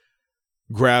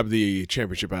grabbed the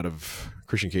championship out of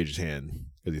Christian Cage's hand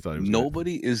because he thought it was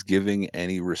Nobody is giving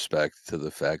any respect to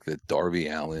the fact that Darby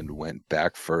Allin went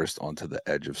back first onto the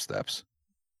edge of steps.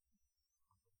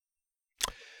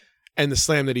 And the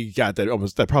slam that he got that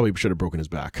probably should have broken his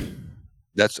back.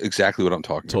 That's exactly what I'm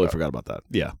talking Totally about. forgot about that.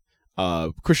 Yeah.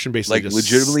 Christian basically just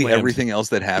legitimately slammed. Everything else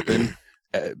that happened,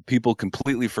 people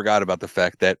completely forgot about the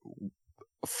fact that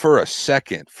for a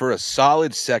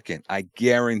solid second, I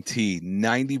guarantee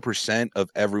 90% of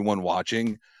everyone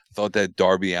watching thought that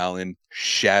Darby Allin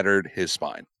shattered his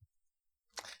spine.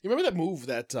 You remember that move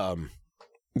that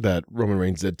Roman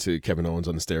Reigns did to Kevin Owens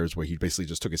on the stairs, where he basically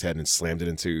just took his head and slammed it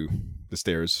into the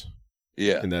stairs?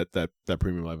 Yeah. In that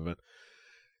premium live event.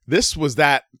 This was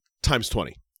that times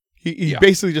 20. He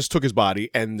basically just took his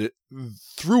body and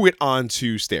threw it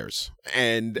onto stairs.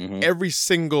 And every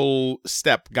single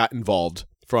step got involved,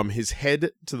 from his head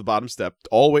to the bottom step,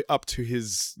 all the way up to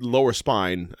his lower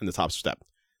spine and the top step.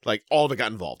 Like, all of it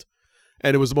got involved.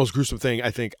 And it was the most gruesome thing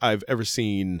I think I've ever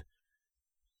seen.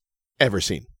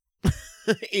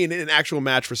 In an actual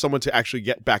match, for someone to actually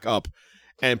get back up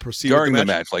and proceed during with the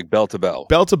match, like bell to bell.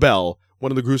 Bell to bell,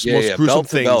 one of the most gruesome bell to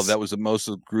things. bell, that was the most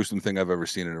gruesome thing I've ever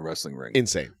seen in a wrestling ring.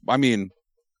 Insane. I mean,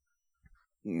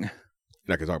 you're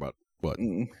not gonna talk about what?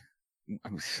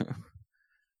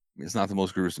 It's not the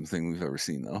most gruesome thing we've ever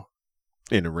seen, though.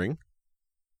 In a ring?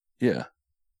 Yeah.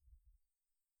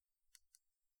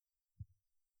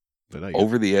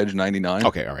 Over the Edge 99.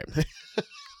 Okay, all right.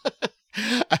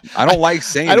 I don't like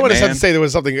saying I don't want to say there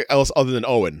was something else other than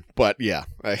Owen, but yeah.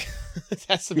 It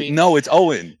has to be. No, it's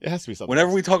Owen. It has to be something. Whenever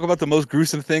else. we talk about the most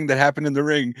gruesome thing that happened in the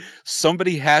ring,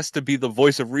 somebody has to be the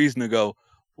voice of reason to go,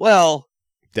 well,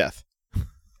 death.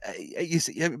 You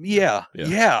see, yeah,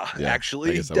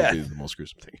 actually, I guess that death. would be the most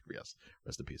gruesome thing. Yes,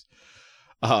 rest in peace.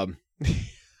 I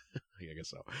guess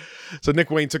so. So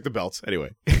Nick Wayne took the belt.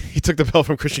 Anyway, he took the belt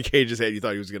from Christian Cage's head. He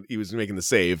thought he was making the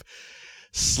save.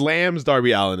 Slams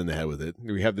Darby Allin in the head with it.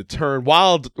 We have the turn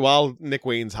while Nick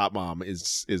Wayne's hot mom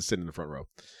is sitting in the front row.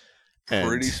 And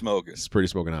pretty smoking. It's pretty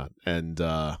smoking hot. And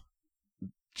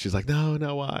she's like,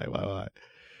 no, why?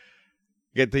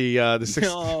 Get the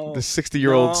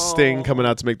 60-year-old Sting coming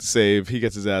out to make the save. He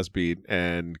gets his ass beat,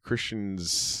 and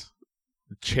Christian's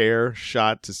chair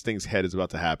shot to Sting's head is about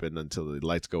to happen until the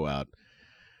lights go out,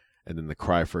 and then the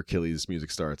cry for Achilles music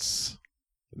starts,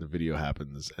 and the video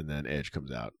happens, and then Edge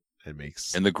comes out and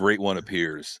makes, and the Great One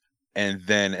appears, and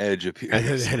then Edge appears, and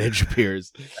then Edge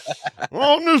appears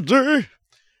on this day.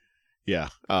 Yeah.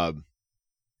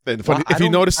 And funny, if you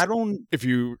notice, if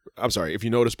you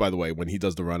notice, by the way, when he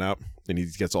does the run out and he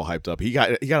gets all hyped up, he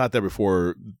got out there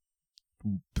before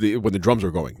when the drums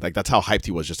were going. Like, that's how hyped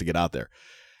he was just to get out there.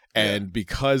 And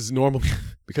because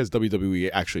WWE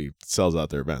actually sells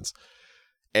out their events,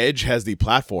 Edge has the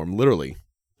platform, literally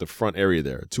the front area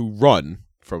there, to run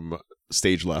from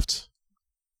stage left,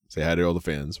 say hi to all the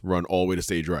fans, run all the way to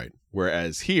stage right.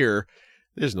 Whereas here,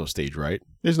 there's no stage right.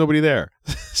 There's nobody there.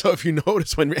 So if you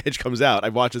notice when Edge comes out,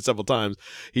 I've watched it several times,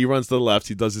 he runs to the left,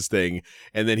 he does his thing,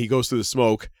 and then he goes through the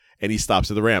smoke and he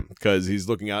stops at the ramp because he's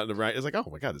looking out in the right. It's like, oh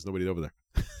my God, there's nobody over there.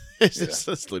 There's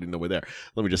literally nobody there.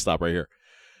 Let me just stop right here.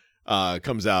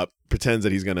 Comes out, pretends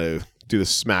that he's going to do the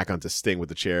smack onto Sting with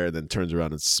the chair, and then turns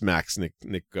around and smacks Nick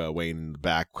Wayne in the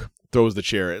back, throws the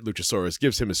chair at Luchasaurus,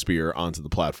 gives him a spear onto the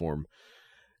platform,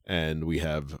 and we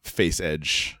have face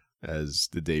Edge as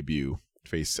the debut.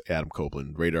 Face Adam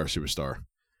Copeland, Radar Superstar,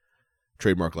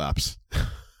 trademark lapse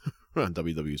on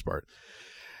WWE's part.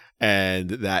 And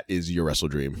that is your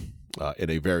Wrestledream in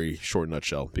a very short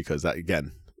nutshell, because that,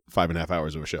 again, 5.5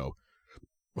 hours of a show.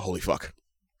 Holy fuck.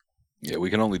 Yeah,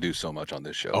 we can only do so much on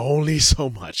this show. Only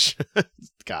so much.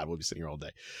 God, we'll be sitting here all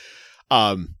day.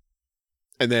 And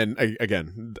then,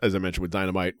 again, as I mentioned with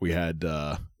Dynamite, we had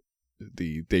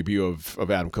the debut of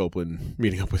Adam Copeland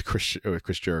meeting up with Chris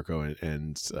Jericho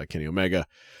and Kenny Omega.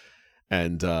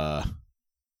 And by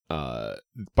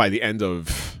the end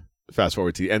of, fast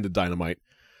forward to the end of Dynamite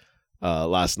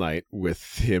last night, with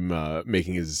him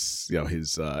making his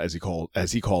as he called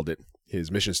it, his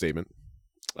mission statement.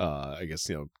 I guess,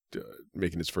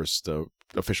 making his first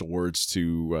official words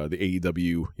to the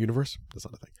AEW universe. That's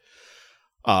not a thing.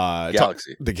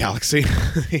 Galaxy. The Galaxy.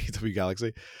 AEW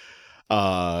Galaxy.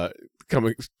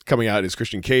 Coming out is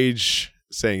Christian Cage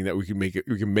saying that we can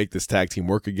make this tag team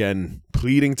work again,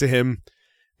 pleading to him.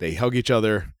 They hug each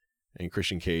other, and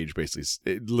Christian Cage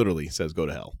literally says, "Go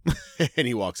to hell," and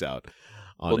he walks out.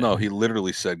 No, he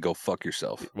literally said, "Go fuck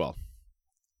yourself." Well,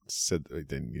 he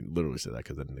literally said that,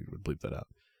 because then they would bleep that out.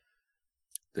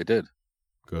 They did.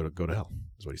 Go to hell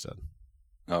is what he said.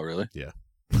 Oh, really? Yeah.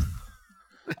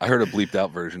 I heard a bleeped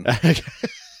out version.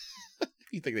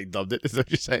 You think they dubbed it? Is that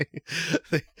what you're saying?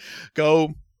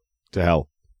 Go to hell.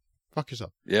 Fuck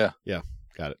yourself. Yeah. Yeah.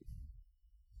 Got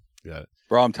it.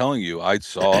 Bro, I'm telling you, I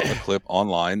saw a clip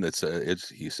online that said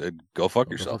he said, "Go fuck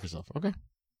yourself." Go fuck yourself. Okay.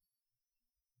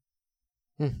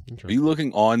 Are you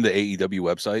looking on the AEW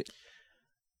website?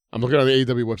 I'm looking on the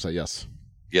AEW website. Yes.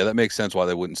 Yeah, that makes sense why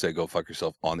they wouldn't say "Go fuck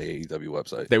yourself" on the AEW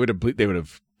website. They would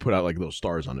have put out like those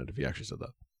stars on it if he actually said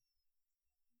that.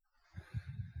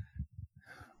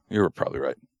 You're probably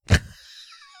right.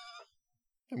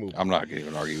 I'm not going to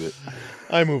even argue it.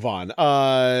 I move on.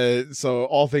 So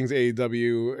all things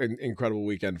AEW, an incredible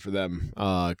weekend for them.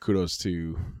 Kudos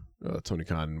to Tony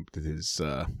Khan did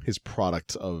his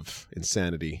product of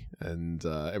insanity and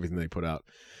everything they put out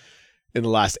in the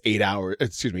last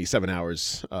 7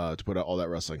 hours to put out all that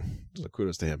wrestling. So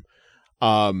kudos to him.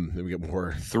 Then we get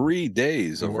more 3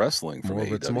 days of wrestling from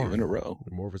AEW in a row.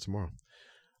 More of it tomorrow.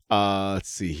 Let's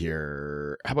see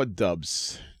here. How about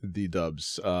dubs? The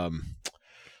dubs.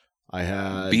 I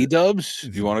had B-dubs.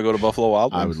 Do you want to go to Buffalo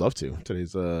Wild Wings? I would love to.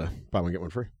 Today's buy one get one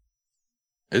free.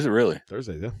 Is it really?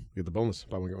 Thursday, yeah. Get the bonus.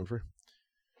 Buy one get one free.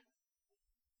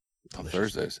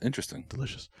 Thursdays. Interesting.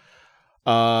 Delicious.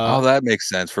 That makes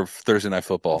sense for Thursday Night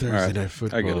Football. Thursday Night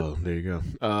Football. I get it. There you go.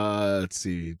 Let's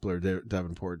see. Blair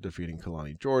Davenport defeating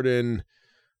Kalani Jordan.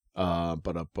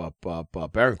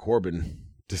 Baron Corbin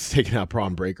just taking out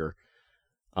Braun Breaker.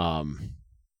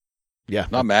 Yeah.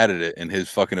 Not mad at it in his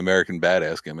fucking American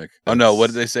Badass gimmick. Oh, no. What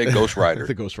did they say? Ghost Rider.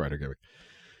 The Ghost Rider gimmick.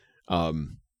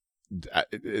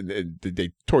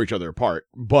 They tore each other apart.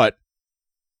 But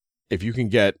if you can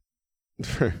get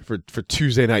for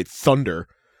Tuesday Night Thunder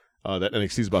that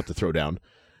NXT is about to throw down,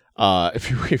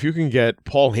 if you can get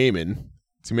Paul Heyman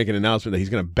to make an announcement that he's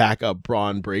going to back up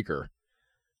Braun Breaker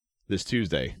this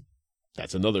Tuesday,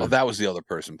 that's another. Oh, that was the other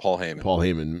person, Paul Heyman. Paul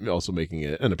Heyman also making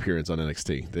an appearance on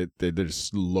NXT. They're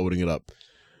just loading it up.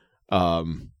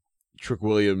 Trick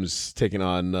Williams taking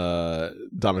on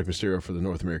Dominic Mysterio for the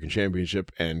North American Championship,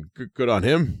 and good on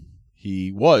him.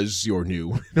 He was your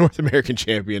new North American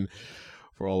champion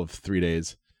for all of 3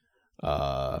 days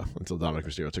until Dominic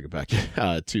Mysterio took it back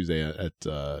Tuesday at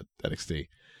NXT.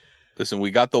 Listen,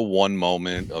 we got the one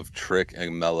moment of Trick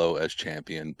and Mello as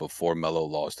champion before Mello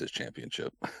lost his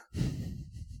championship.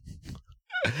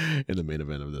 In the main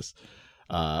event of this.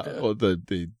 Well,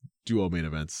 the duo main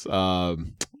events.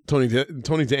 Tony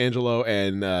D'Angelo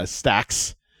and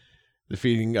Stax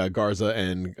defeating Garza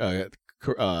and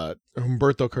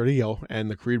Humberto Carrillo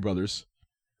and the Creed brothers.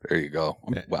 There you go.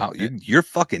 Wow, you're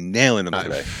fucking nailing them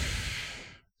today.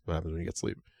 What happens when you get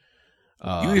sleep?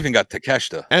 You even got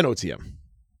Takeshita and OTM.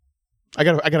 I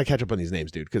gotta catch up on these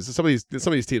names, dude, because some of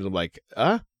these teams I'm like,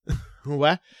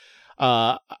 what?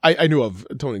 I knew of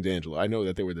Tony D'Angelo. I know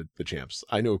that they were the champs.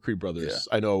 I know Creed brothers.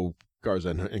 Yeah. I know Garza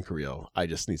and Carrillo. I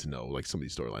just need to know like some of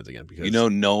these storylines again because you know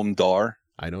Noam Dar.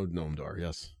 I know Noam Dar.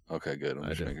 Yes. Okay, good. I'm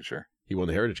just making sure. He won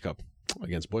the Heritage Cup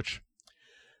against Butch.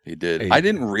 He did. I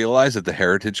didn't realize that the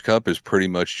Heritage Cup is pretty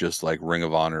much just like Ring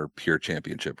of Honor pure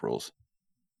championship rules.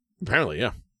 Apparently,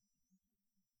 yeah.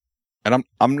 And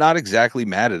I'm not exactly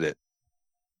mad at it.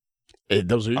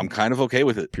 I'm kind of okay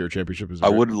with it. Pure championship is. I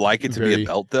would like it to be a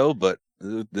belt though, but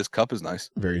this cup is nice.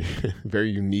 Very, very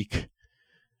unique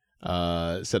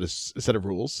set of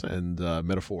rules and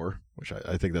metaphor, which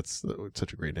I think that's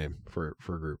such a great name for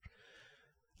a group.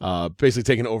 Basically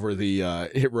taking over the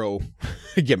Hit Row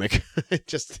gimmick,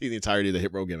 just the entirety of the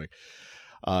Hit Row gimmick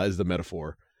is the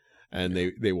metaphor, and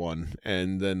they won.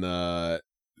 And then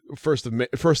first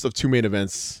of two main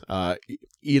events,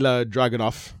 Ilya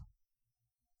Dragunov.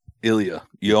 Ilya,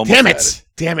 you almost had it.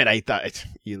 Damn it! I thought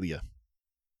Ilya.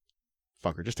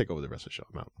 Fucker, just take over the rest of the show.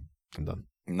 I'm out. I'm done.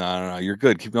 No, you're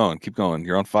good. Keep going.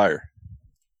 You're on fire.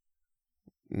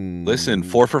 Listen,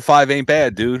 4 for 5 ain't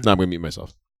bad, dude. No, I'm gonna mute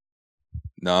myself.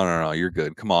 No, you're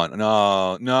good. Come on.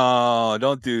 No,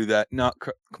 don't do that. No,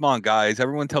 come on, guys.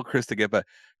 Everyone tell Chris to get back.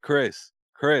 Chris.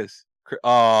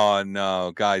 Oh,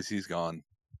 no, guys, he's gone.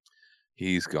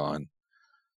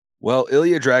 Well,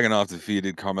 Ilya Dragunov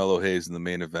defeated Carmelo Hayes in the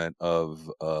main event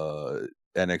of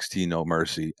NXT No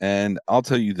Mercy. And I'll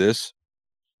tell you this,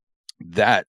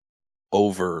 that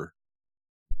over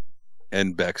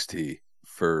NXT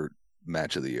for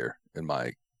match of the year, in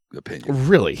my opinion.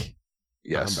 Really?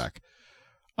 Yes. I'm back.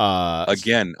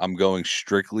 Again, I'm going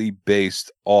strictly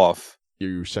based off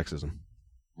your sexism.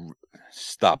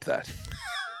 Stop that.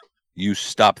 You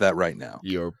stop that right now.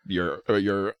 Your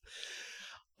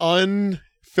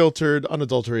unfiltered,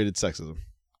 unadulterated sexism.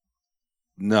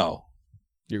 No.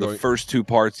 The first two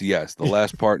parts, yes. The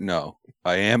last part, no.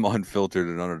 I am unfiltered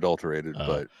and unadulterated,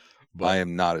 but I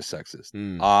am not a sexist.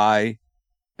 I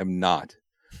am not.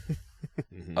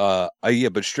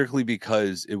 But strictly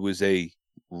because it was a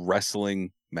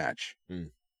wrestling match.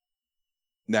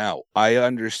 Now, I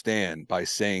understand by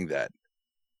saying that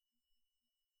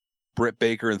Britt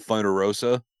Baker and Thunder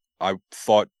Rosa, I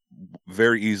thought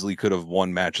very easily could have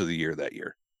won match of the year that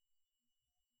year.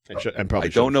 And probably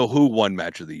I don't know who won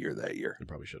match of the year that year. They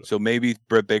probably should have. So maybe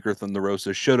Britt Baker, Thunder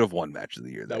Rosa should have won match of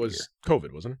the year that was year.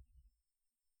 COVID, wasn't it?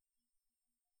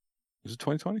 Was it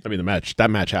 2020? I mean, that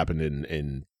match happened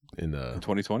in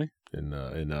 2020 in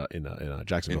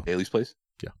Jacksonville. In Bailey's place.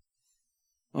 Yeah.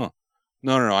 Oh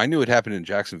no! I knew it happened in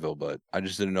Jacksonville, but I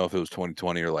just didn't know if it was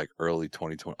 2020 or like early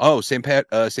 2020. Oh, St.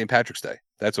 Patrick's Day.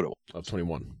 That's what it was. Of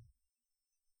 21.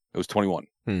 It was 21.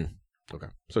 Okay.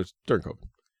 So it's during COVID.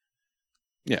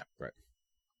 Yeah. Right.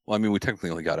 Well, I mean, we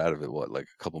technically only got out of it, like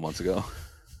a couple months ago?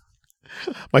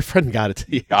 My friend got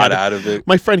it. Got out of it.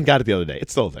 My friend got it the other day.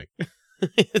 It's still a thing.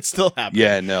 It's still happening.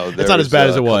 Yeah, no. It's not as bad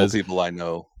as it was. People I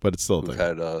know, but it's still a who've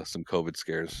thing. had some COVID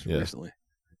scares recently.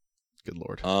 Good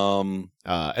Lord.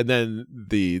 And then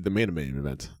the main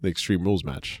event, the Extreme Rules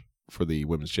match for the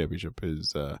Women's Championship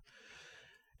is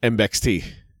MXT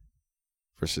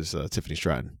versus Tiffany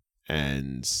Stratton.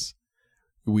 And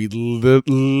we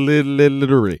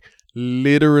literally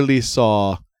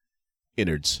saw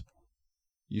innards.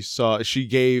 You saw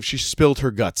she spilled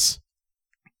her guts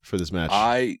for this match.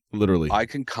 I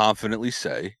can confidently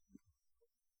say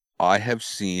I have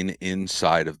seen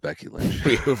inside of Becky Lynch.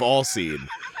 We have all seen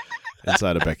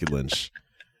inside of Becky Lynch.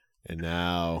 And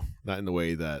now, not in the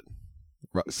way that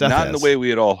Seth not has. in the way we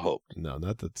had all hoped. No,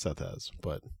 not that Seth has,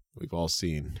 but we've all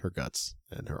seen her guts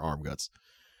and her arm guts.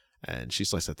 And she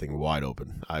sliced that thing wide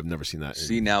open. I've never seen that.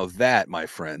 See, now that, my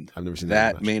friend, I've never seen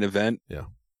that main event. Yeah.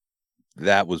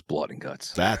 That was blood and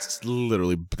guts. That's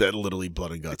literally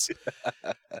blood and guts.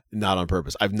 Not on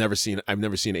purpose. I've never seen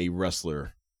a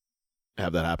wrestler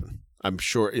have that happen. I'm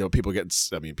sure, people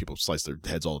slice their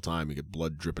heads all the time. You get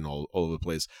blood dripping all over the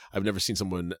place. I've never seen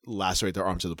someone lacerate their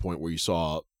arm to the point where you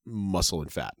saw muscle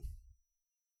and fat.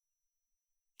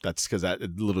 That's because that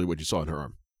literally what you saw in her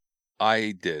arm.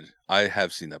 I did. I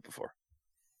have seen that before.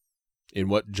 In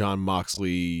what John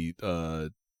Moxley?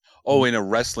 In a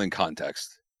wrestling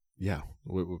context. Yeah.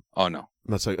 Oh no.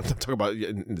 I'm talking about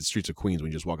in the streets of Queens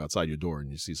when you just walk outside your door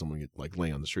and you see someone get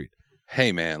laying on the street.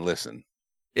 Hey man, listen.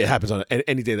 It happens on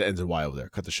any day that ends in Y over there.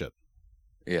 Cut the shit.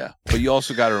 Yeah, but you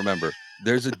also got to remember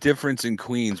there's a difference in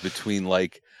Queens between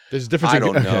there's a difference.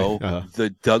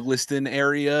 The Douglaston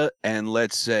area and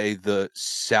let's say the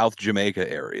South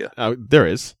Jamaica area. There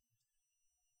is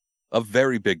a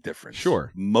very big difference.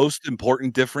 Sure. Most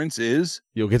important difference is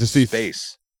you'll get to see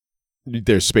space.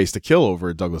 There's space to kill over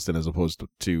at Douglaston as opposed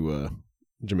to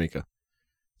Jamaica.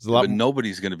 But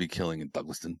nobody's going to be killing in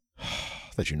Douglaston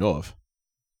that you know of.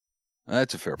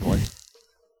 That's a fair point.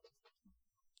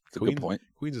 It's a good point.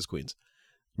 Queens is Queens.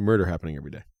 Murder happening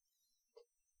every day.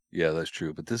 Yeah, that's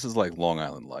true. But this is like Long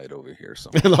Island Light over here.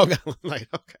 Long Island Light.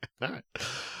 Okay. All right.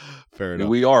 Fair enough.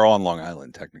 We are on Long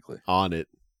Island, technically. On it.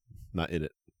 Not in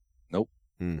it. Nope.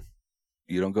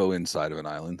 You don't go inside of an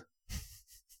island.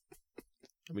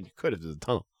 I mean, you could if there's a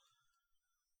tunnel.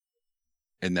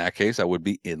 In that case, I would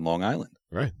be in Long Island.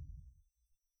 Right.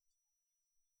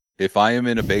 If I am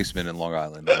in a basement in Long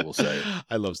Island, I will say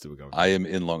I love Stupid Government. I am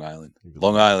in Long Island.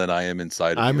 Long Island, I am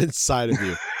inside of you. I'm inside of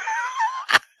you.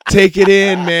 Take it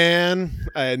in, man.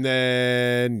 And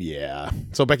then, yeah.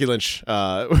 So Becky Lynch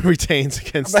retains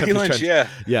against Becky Lynch, Trent. yeah.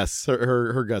 Yes,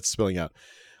 her guts spilling out.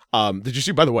 Did you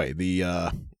see, by the way,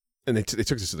 and they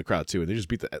took this to the crowd, too, and they just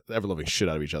beat the ever-loving shit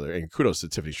out of each other. And kudos to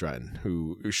Tiffany Stratton,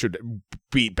 who should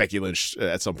beat Becky Lynch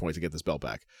at some point to get this belt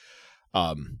back.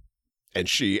 And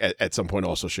she, at some point,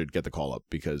 also should get the call-up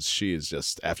because she is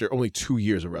just, after only 2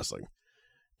 years of wrestling,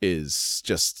 is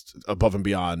just above and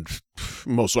beyond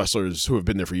most wrestlers who have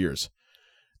been there for years.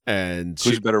 And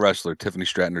who's a better wrestler, Tiffany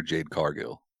Stratton or Jade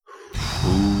Cargill?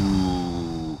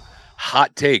 Ooh.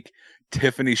 Hot take.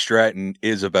 Tiffany Stratton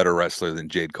is a better wrestler than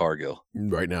Jade Cargill.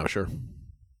 Right now, sure.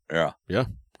 Yeah. Yeah,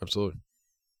 absolutely.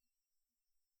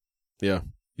 Yeah.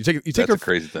 You take That's her a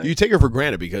crazy thing. You take her for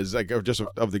granted because just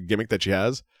of the gimmick that she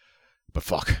has. But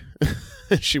fuck.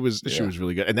 she was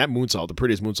really good. And that moonsault, the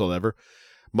prettiest moonsault ever,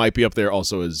 might be up there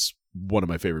also as one of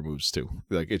my favorite moves too.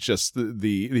 It's just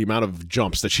the amount of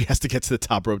jumps that she has to get to the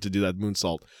top rope to do that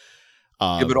moonsault.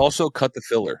 But also cut the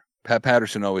filler. Pat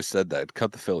Patterson always said that.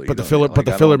 Cut the filler. But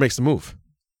the filler makes the move.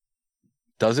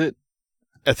 Does it?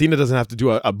 Athena doesn't have to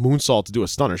do a moonsault to do a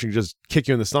stunner. She can just kick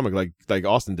you in the stomach like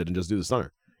Austin did and just do the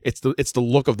stunner. It's the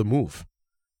look of the move.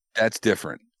 That's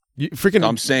different.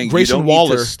 I'm saying Grayson you don't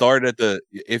Waller. Need to start at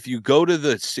if you go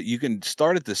to you can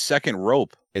start at the second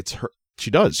rope. It's her. She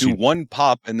does. Do one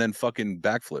pop and then fucking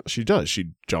backflip. She does. She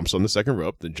jumps on the second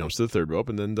rope, then jumps to the third rope,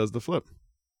 and then does the flip.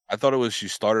 I thought it was she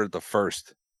started at the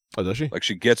first. Oh, does she? Like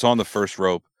she gets on the first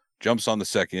rope, jumps on the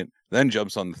second, then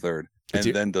jumps on the third, and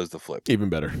then does the flip. Even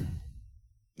better.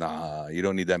 Nah, you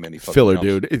don't need that many fucking filler,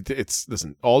 jumps. dude. It's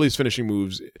listen, all these finishing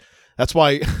moves. That's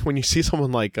why when you see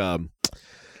someone like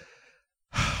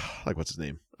what's his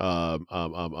name?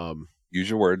 Use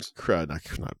your words.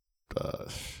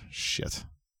 Shit.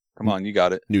 Come on, you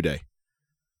got it. New Day.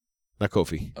 Not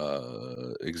Kofi.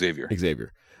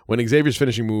 Xavier. When Xavier's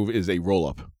finishing move is a roll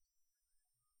up.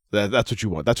 That's what you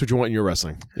want. That's what you want in your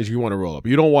wrestling. Is you want a roll up.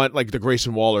 You don't want like the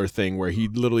Grayson Waller thing where he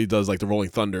literally does like the Rolling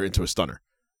Thunder into a stunner.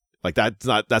 Like that's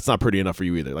not pretty enough for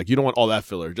you either. Like you don't want all that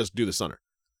filler. Just do the stunner.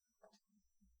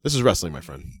 This is wrestling, my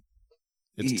friend.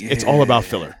 It's all about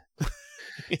filler.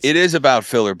 It is about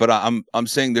filler, but I'm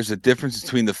saying there's a difference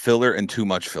between the filler and too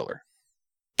much filler.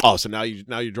 Oh, so now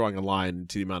you're drawing a line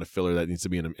to the amount of filler that needs to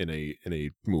be in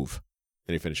a move,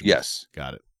 in a finishing. Yes, move.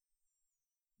 Got it.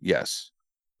 Yes,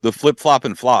 the flip flop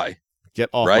and fly. Get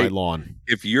off my lawn.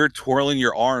 If you're twirling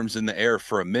your arms in the air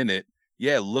for a minute,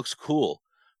 yeah, it looks cool,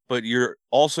 but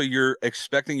you're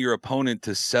expecting your opponent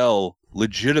to sell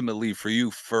legitimately for you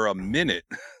for a minute.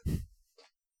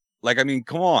 Like, I mean,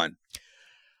 come on.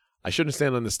 I shouldn't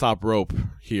stand on this top rope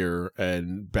here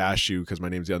and bash you because my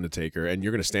name's The Undertaker, and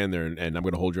you're going to stand there and I'm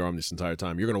going to hold your arm this entire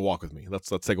time. You're going to walk with me. Let's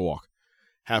take a walk.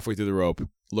 Halfway through the rope,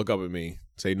 look up at me,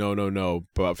 say no,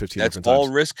 about 15 That's different times. all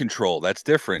wrist control. That's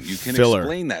different. You can Filler.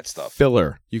 Explain that stuff.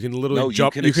 Filler. You can literally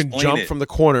jump. You can jump it from the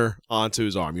corner onto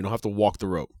his arm. You don't have to walk the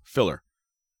rope. Filler.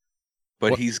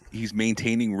 But he's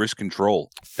maintaining wrist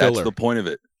control. Filler. That's the point of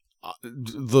it.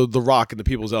 The Rock and the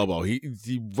people's elbow.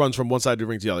 He runs from one side of the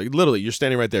ring to the other. Literally, you're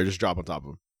standing right there. Just drop on top of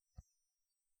him.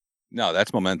 No,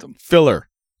 that's momentum. Filler.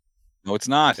 No, it's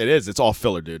not. It is. It's all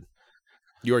filler, dude.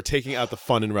 You are taking out the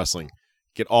fun in wrestling.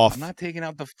 Get off. I'm not taking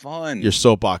out the fun. Your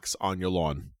soapbox on your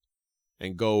lawn,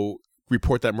 and go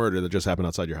report that murder that just happened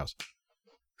outside your house.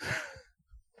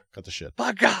 Cut the shit.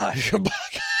 My God.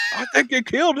 I think you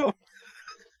killed him.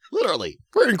 Literally.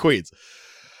 We're in Queens.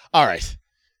 All right.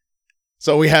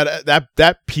 So we had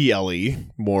that PLE,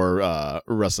 more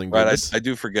wrestling. Right, I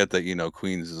do forget that,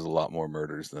 Queens is a lot more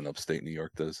murders than upstate New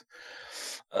York does.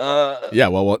 Yeah,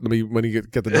 well, let me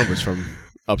get the numbers from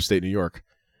upstate New York.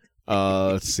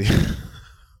 Let's see.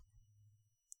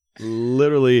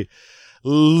 Literally,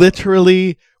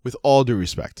 with all due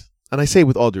respect. And I say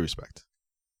with all due respect.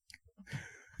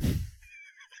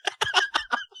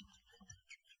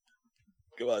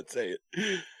 Come on, say it.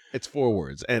 It's 4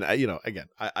 words, and I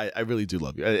really do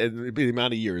love you. And the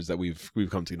amount of years that we've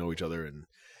come to know each other, and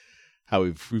how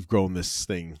we've grown this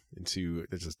thing into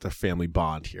just a family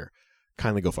bond here.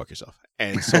 Kindly go fuck yourself.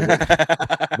 And so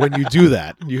when you do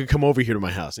that, you can come over here to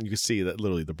my house, and you can see that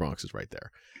literally the Bronx is right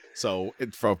there. So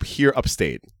from here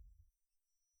upstate,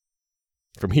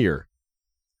 from here,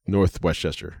 North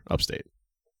Westchester, upstate.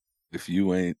 If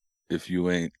you ain't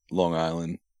Long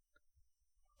Island,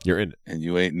 you're in it, and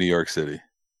you ain't New York City.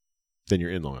 Then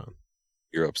you're in Long Island.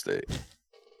 You're upstate.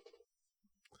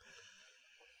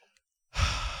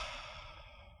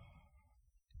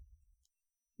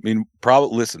 I mean,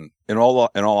 listen, in all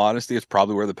honesty, it's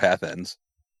probably where the path ends.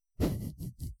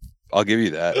 I'll give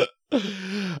you that.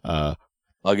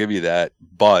 I'll give you that.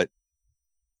 But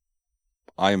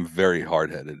I am very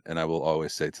hard-headed, and I will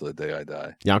always say till the day I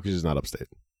die. Yonkers is not upstate.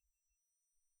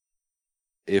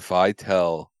 If I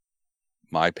tell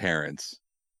my parents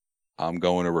I'm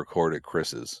going to record at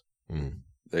Chris's,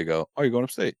 they go, "Oh, you're going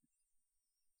upstate?"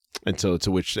 And so to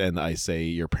which end I say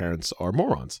your parents are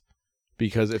morons.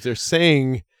 Because if they're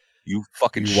saying... You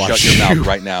fucking shut your mouth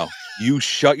right now. You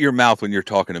shut your mouth when you're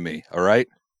talking to me, all right?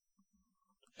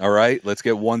 All right? Let's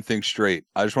get one thing straight.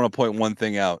 I just want to point one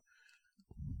thing out.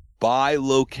 By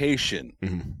location,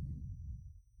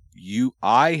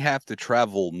 I have to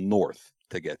travel north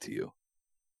to get to you.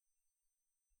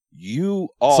 You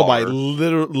are so by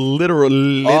literal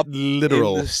in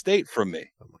the state from me.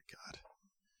 Oh my God.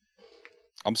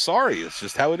 I'm sorry. It's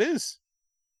just how it is.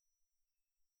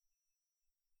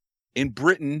 In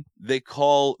Britain, they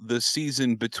call the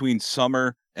season between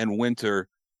summer and winter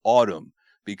autumn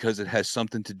because it has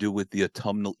something to do with the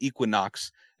autumnal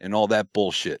equinox and all that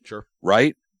bullshit. Sure.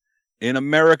 Right? In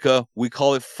America, we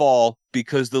call it fall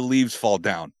because the leaves fall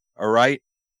down. All right?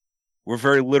 We're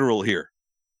very literal here.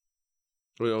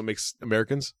 What makes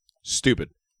Americans stupid?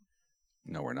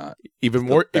 No, we're not. Even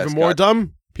more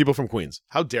dumb? People from Queens.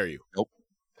 How dare you? Nope.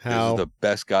 How? This is the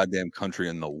best goddamn country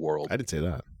in the world. I didn't say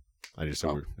that. I just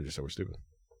said we're stupid.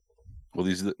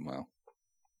 Well,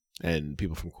 and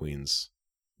people from Queens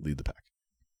lead the pack.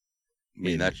 I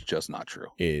mean, that's just not true.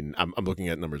 I'm looking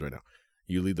at numbers right now.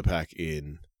 You lead the pack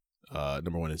in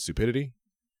number 1 in stupidity,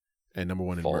 and number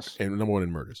 1 in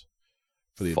murders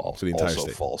for the entire also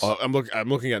state. False. I'm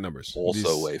looking at numbers.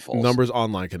 Also way false. Numbers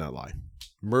online cannot lie.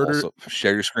 Murder. Also,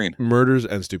 share your screen. Murders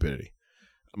and stupidity.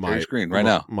 Share your screen right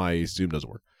now. My Zoom doesn't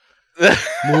work.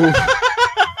 Move.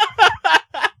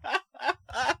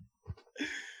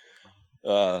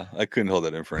 I couldn't hold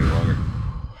that in for any longer.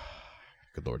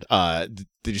 Good Lord.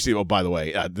 Did you see? Oh, by the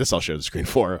way, this I'll share the screen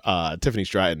for. Tiffany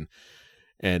Stratton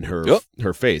and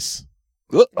her face.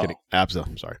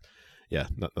 I'm sorry. Yeah,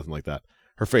 nothing like that.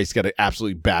 Her face got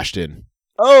absolutely bashed in.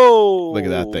 Oh, look at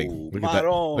that thing. Look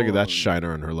at that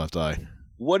shiner on her left eye.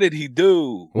 What did he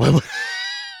do?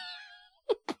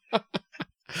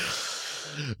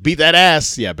 Beat that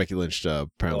ass. Yeah, Becky Lynch,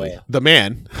 apparently. The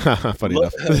man. Funny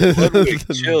enough. Ludwig,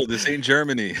 chill. This ain't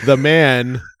Germany. The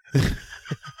man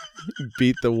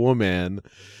beat the woman.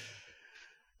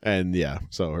 And yeah,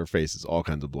 so her face is all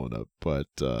kinds of blown up. But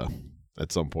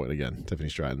at some point, again, Tiffany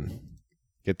Stratton,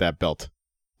 get that belt.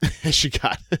 She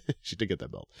did get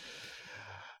that belt.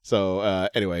 So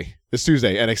anyway, this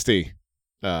Tuesday, NXT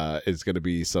is going to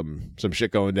be some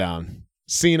shit going down.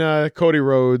 Cena, Cody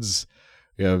Rhodes.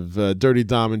 We have Dirty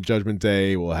Dom and Judgment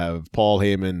Day. We'll have Paul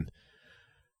Heyman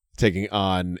taking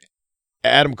on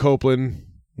Adam Copeland,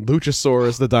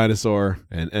 Luchasaurus the Dinosaur,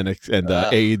 and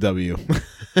AEW.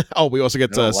 Oh, we also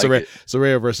get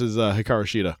Saraya versus Hikaru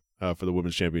Shida for the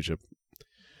Women's Championship.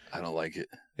 I don't like it.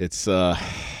 It's the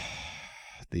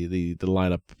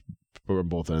lineup from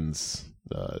both ends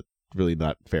really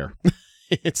not fair.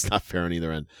 It's not fair on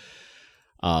either end.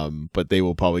 But they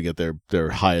will probably get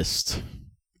their highest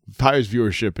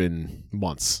viewership in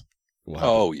months.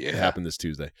 It happened this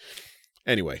Tuesday.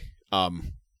 Anyway,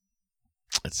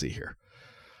 let's see here.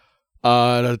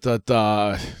 Talk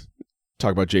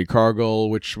about Jade Cargill,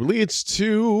 which leads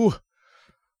to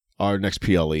our next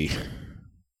PLE.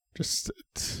 Just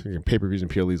pay-per-views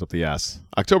and PLEs up the ass.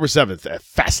 October 7th at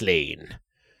Fastlane.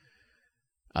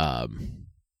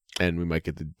 And we might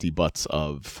get the debuts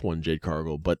of one Jade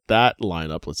Cargill. But that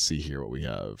lineup, let's see here what we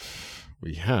have.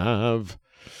 We have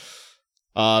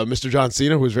Mr. John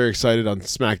Cena, who was very excited on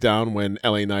SmackDown when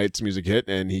LA Knight's music hit,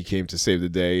 and he came to save the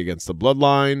day against the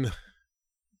Bloodline.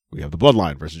 We have the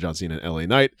Bloodline versus John Cena and LA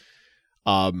Knight.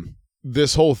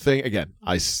 This whole thing, again,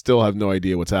 I still have no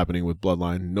idea what's happening with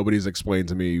Bloodline. Nobody's explained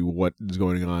to me what is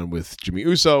going on with Jimmy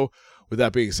Uso. With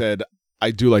that being said,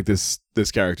 I do like this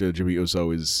character Jimmy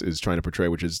Uso is trying to portray,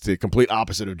 which is the complete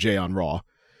opposite of Jay on Raw.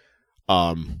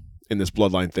 In this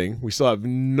Bloodline thing, we still have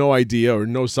no idea or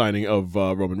no signing of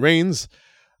Roman Reigns.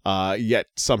 Yet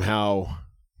somehow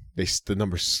the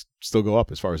numbers still go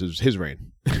up as far as his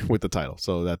reign with the title.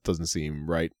 So that doesn't seem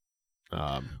right.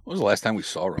 When was the last time we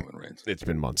saw Roman Reigns? It's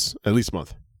been months, at least a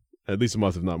month,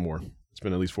 if not more. It's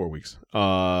been at least 4 weeks.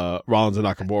 Rollins and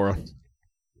Nakamura,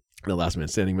 the last man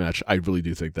standing match. I really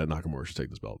do think that Nakamura should take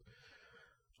this belt.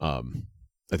 I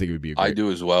think it would be. I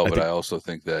do as well, but I also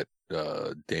think that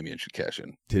Damian should cash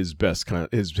in. His best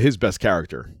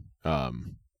character.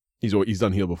 He's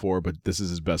done heel before, but this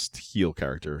is his best heel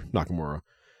character, Nakamura,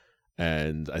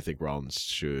 and I think Rollins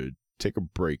should take a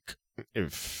break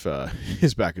if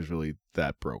his back is really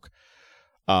that broke.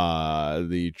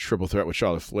 The triple threat with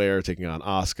Charlotte Flair taking on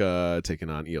Asuka, taking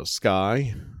on Io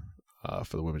Sky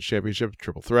for the Women's Championship,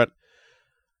 triple threat,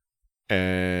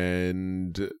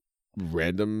 and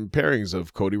random pairings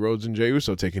of Cody Rhodes and Jey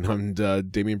Uso taking on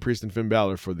Damian Priest and Finn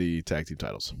Balor for the tag team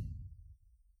titles.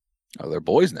 Oh, they're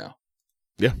boys now.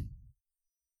 Yeah.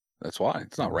 That's why.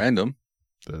 It's not random.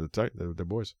 They're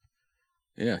boys.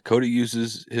 Yeah, Cody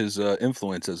uses his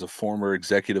influence as a former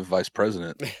executive vice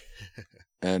president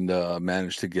and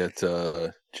managed to get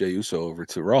Jey Uso over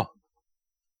to Raw.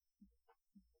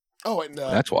 Oh, and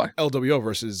that's why. LWO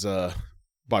versus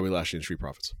Bobby Lashley and Street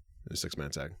Profits in a 6-man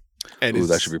tag. And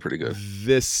that should be pretty good.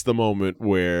 This the moment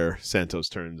where Santos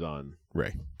turns on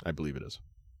Ray. I believe it is.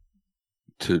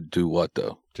 To do what,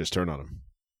 though? Just turn on him.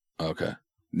 Okay.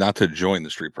 Not to join the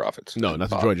Street Profits. No,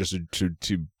 not to join, just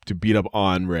to beat up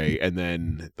on Ray, and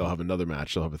then they'll have another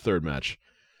match. They'll have a third match.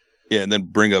 Yeah, and then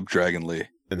bring up Dragon Lee.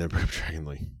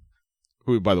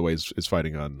 Who, by the way, is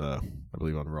fighting on, I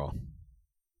believe, on Raw.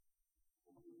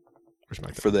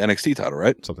 For the NXT title,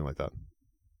 right? Something like that.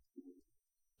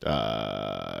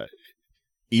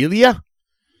 Ilya?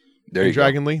 There you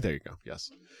Dragon go. Lee? There you go.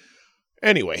 Yes.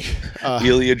 Anyway.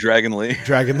 Ilya Dragon Lee.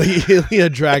 Ilya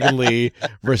Dragon Lee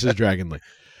versus Dragon Lee.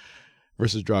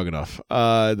 Versus Dragunov.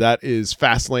 That is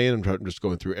Fastlane. I'm just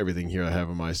going through everything here I have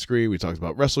on my screen. We talked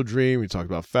about Wrestledream. We talked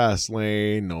about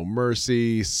Fastlane. No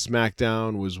Mercy.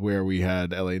 SmackDown was where we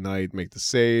had LA Knight make the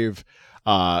save.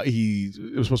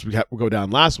 It was supposed to go down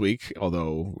last week,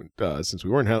 although since we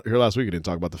weren't here last week, we didn't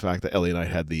talk about the fact that LA Knight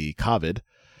had the COVID.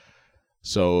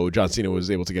 So John Cena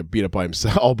was able to get beat up by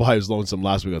himself, all by his lonesome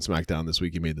last week on SmackDown. This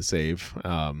week he made the save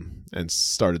and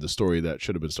started the story that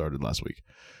should have been started last week.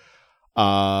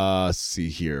 Let's see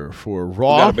here for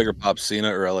Raw. You got a bigger pop,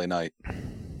 Cena or LA Knight?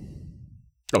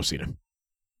 Oh, Cena,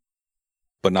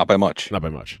 but not by much. Not by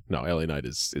much. No, LA Knight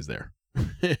is there.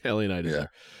 LA Knight is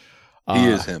there. He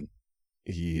is him.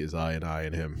 He is I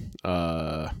and him.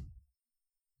 What's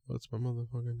my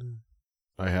motherfucking name?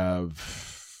 I have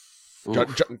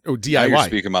DIY. Now you're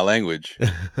speaking my language.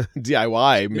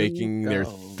 DIY making their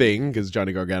thing because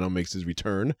Johnny Gargano makes his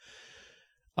return.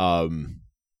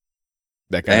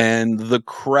 That guy And the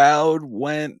crowd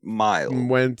went mild.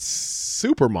 went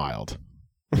super mild.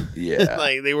 Yeah.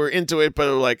 Like they were into it,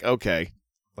 but like, okay.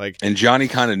 Like, And Johnny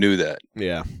kind of knew that.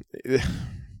 yeah.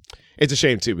 It's a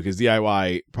shame too, because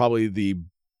DIY probably the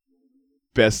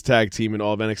best tag team in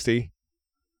all of NXT.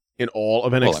 In all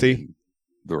of NXT. Well, I mean,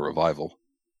 the Revival.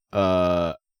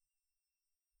 Well,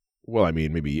 I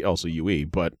mean, maybe also UE,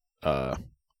 but Yeah,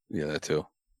 that too.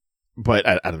 But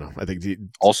I don't know. I think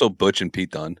Also Butch and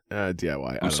Pete Dunne.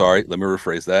 DIY. I'm sorry. Let me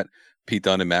rephrase that. Pete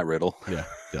Dunne and Matt Riddle. Yeah.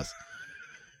 Yes.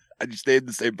 I just stayed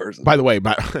the same person. By the way,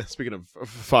 speaking of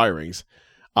firings,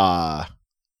 so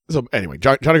anyway,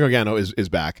 Johnny Gargano is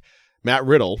back. Matt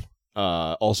Riddle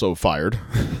also fired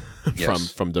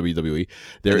from WWE.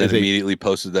 There and then immediately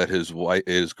posted that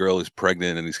his girl is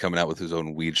pregnant and he's coming out with his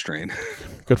own weed strain.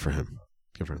 Good for him.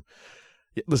 Good for him.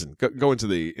 Yeah, listen, go into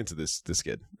this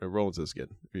skid. Roll into the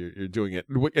skid. You're doing it,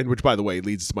 and which, by the way,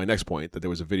 leads to my next point, that there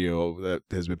was a video that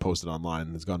has been posted online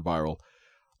and has gone viral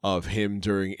of him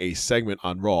during a segment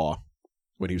on Raw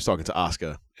when he was talking to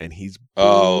Asuka, and he's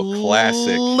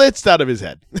classic, blitzed out of his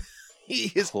head.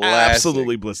 He is classic.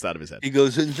 Absolutely blitzed out of his head. He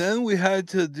goes, and then we had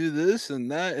to do this and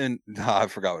that, and I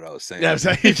forgot what I was saying. Yeah,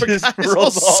 he forgot his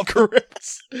whole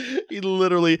script. He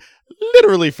literally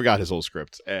forgot his whole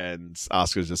script, and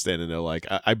Asuka's just standing there like,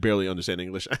 I barely understand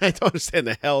English. I don't understand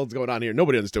the hell's going on here.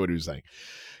 Nobody understood what he was saying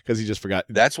because he just forgot.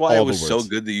 That's why it was so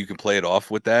good that you can play it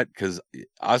off with that, because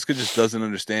Asuka just doesn't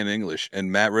understand English,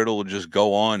 and Matt Riddle will just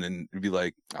go on and be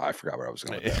like, I forgot where I was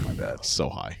going with that. My bad. So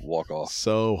high. Walk off.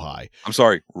 So high. I'm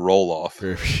sorry. Roll off.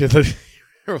 Rolled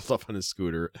off on his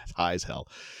scooter, high as hell.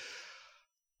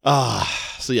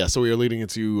 So we are leading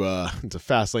into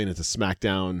Fastlane, into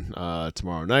SmackDown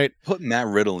tomorrow night. Put Matt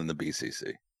Riddle in the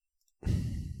BCC.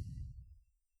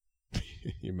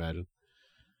 You imagine?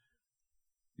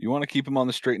 You want to keep him on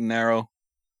the straight and narrow?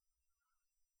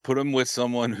 Put him with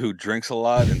someone who drinks a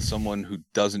lot and someone who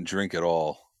doesn't drink at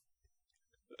all.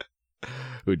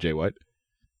 Who, Jay White?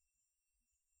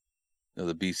 No,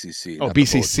 the BCC. Oh,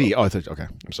 BCC. Oh, I thought, okay.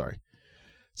 I'm sorry.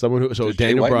 Someone who, so does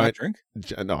Daniel Jay White Bryan. Not drink?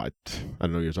 No, I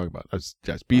don't know what you're talking about. That's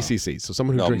BCC. So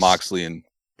someone who drinks. Moxley and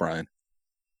Bryan.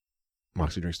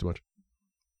 Moxley drinks too much.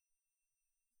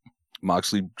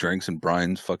 Moxley drinks and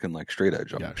Bryan's fucking like straight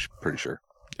edge. I'm pretty sure.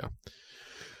 Yeah.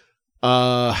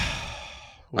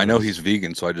 I know he's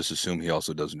vegan, so I just assume he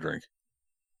also doesn't drink.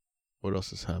 What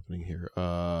else is happening here?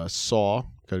 Saw,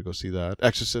 gotta go see that.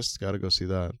 Exorcist, gotta go see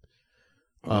that.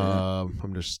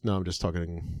 I'm just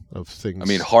talking of things. I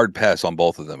mean, hard pass on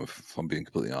both of them, if I'm being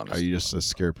completely honest. Are you just a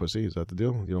scared pussy? Is that the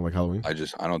deal? You don't like Halloween? I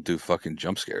don't do fucking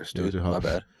jump scares, dude. My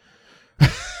bad.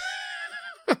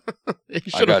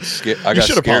 I got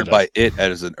scared by it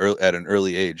at an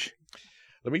early age.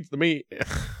 Let me.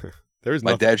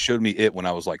 My dad showed me it when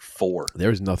I was like 4.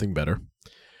 There is nothing better.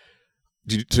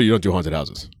 So you don't do haunted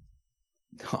houses?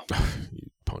 No. You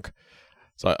punk.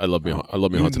 So I love me haunted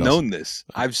houses. You've known this.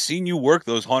 I've seen you work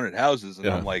those haunted houses, and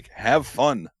I'm like, have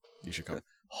fun. You should come.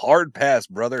 Hard pass,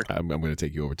 brother. I'm going to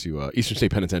take you over to Eastern State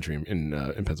Penitentiary in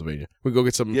Pennsylvania. We go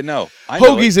get some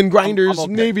hoagies and grinders, I'm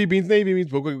okay. Navy beans.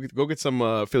 We'll go get some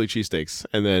Philly cheesesteaks,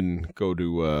 and then go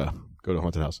to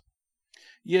haunted house.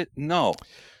 Yeah, no.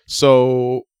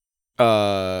 So,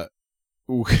 there's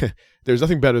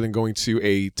nothing better than going to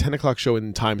a 10:00 show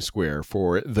in Times Square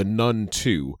for The Nun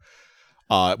 2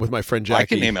 with my friend Jackie. I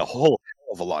can name a whole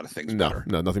hell of a lot of things better.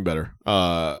 No, nothing better.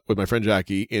 With my friend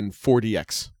Jackie in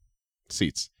 4DX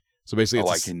seats. So basically,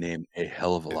 I can name a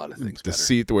hell of a lot of things the better.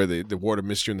 Seat where the water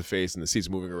missed you in the face and the seat's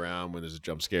moving around when there's a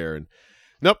jump scare. And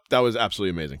nope, that was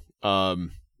absolutely amazing.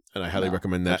 And I highly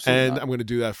recommend that. And I'm going to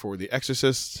do that for The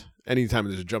Exorcist. Anytime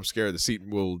there's a jump scare, the seat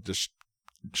will just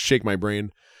shake my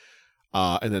brain.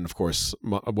 And then, of course,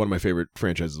 one of my favorite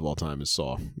franchises of all time is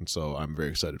Saw. And so I'm very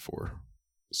excited for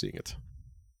seeing it.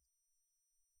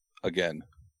 Again,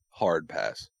 hard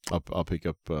pass. I'll pick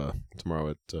up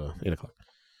tomorrow at 8:00.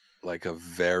 Like a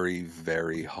very,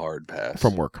 very hard pass.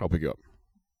 From work, I'll pick you up.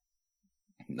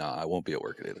 Nah, I won't be at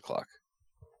work at 8:00.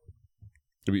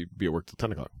 You'll be at work till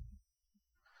 10:00.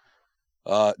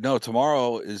 No,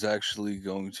 tomorrow is actually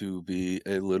going to be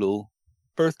a little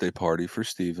birthday party for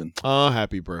Steven. Oh,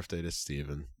 happy birthday to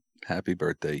Steven. Happy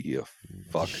birthday, you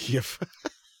fuck.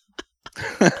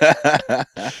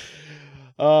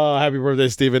 Oh, happy birthday,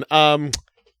 Steven.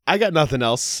 I got nothing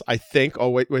else, I think. Oh,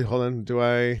 wait, hold on. Do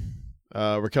I?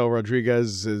 Raquel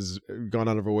Rodriguez has gone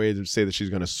out of her way to say that she's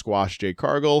going to squash Jade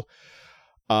Cargill.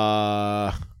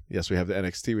 Yes, we have the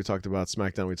NXT. We talked about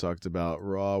SmackDown. We talked about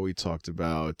Raw. We talked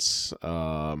about,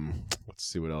 let's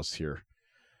see what else here.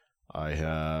 I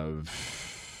have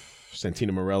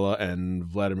Santina Marella and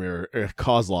Vladimir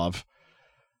Kozlov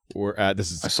We're at I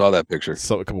saw that picture.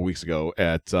 a couple weeks ago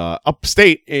at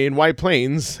upstate in White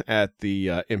Plains at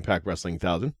the Impact Wrestling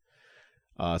 1000.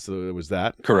 So it was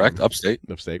that. Correct. Upstate,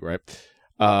 right?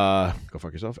 Go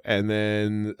fuck yourself. And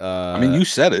then I mean, you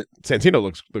said it. Santino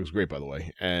looks great, by the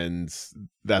way. And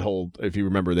that whole, if you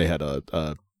remember, they had a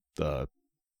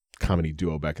comedy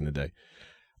duo back in the day.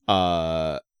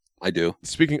 I do.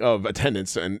 Speaking of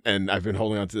attendance, and I've been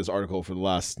holding on to this article for the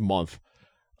last month.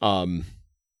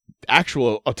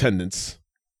 Actual attendance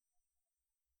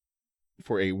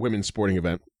for a women's sporting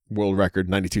event, world record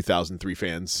 92,003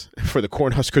 fans for the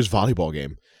Cornhuskers volleyball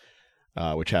game,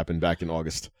 which happened back in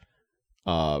August.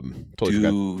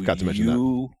 Totally forgot to mention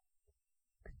that.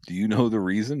 Do you know the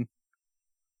reason?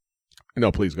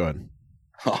 No, please go ahead.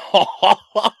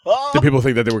 Did people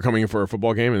think that they were coming in for a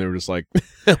football game and they were just like,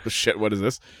 oh, shit, what is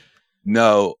this?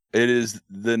 No, it is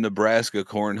the Nebraska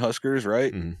Cornhuskers,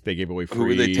 right? Mm-hmm. They gave away free. Who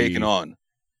were they taking on?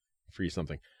 Free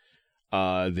something.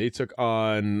 They took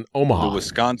on Omaha. The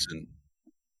Wisconsin.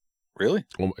 Really?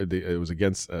 It was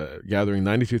against gathering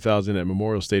 92,000 at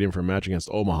Memorial Stadium for a match against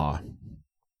Omaha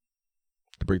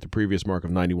to break the previous mark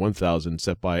of 91,000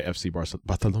 set by FC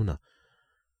Barcelona.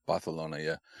 Barcelona,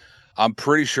 yeah. I'm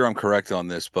pretty sure I'm correct on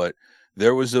this, but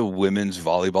there was a women's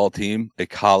volleyball team, a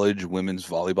college women's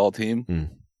volleyball team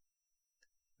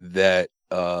that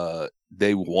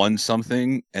they won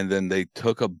something, and then they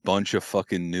took a bunch of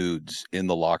fucking nudes in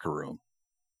the locker room,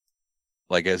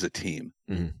 like as a team.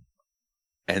 Mm-hmm.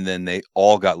 And then they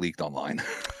all got leaked online.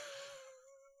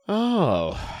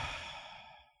 Oh.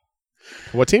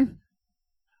 What team?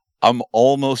 I'm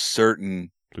almost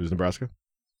certain it was Nebraska.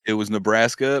 It was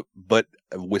Nebraska, but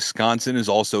Wisconsin is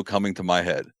also coming to my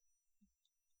head.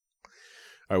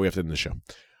 All right, we have to end the show.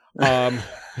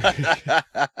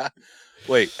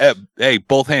 Wait, hey,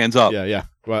 both hands up. Yeah.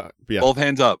 Well, yeah. Both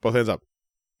hands up. Both hands up.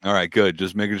 All right, good.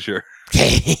 Just making sure.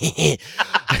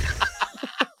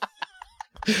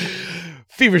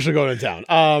 Feverishly going to town.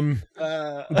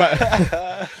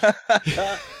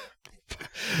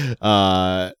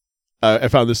 I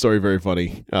found this story very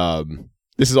funny.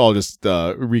 This is all just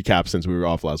recap since we were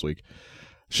off last week.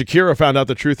 Shakira found out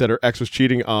the truth that her ex was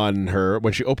cheating on her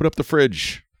when she opened up the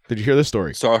fridge. Did you hear this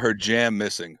story? Saw her jam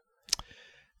missing.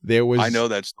 There was. I know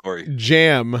that story.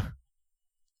 Jam.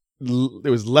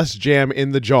 There was less jam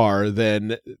in the jar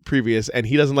than previous, and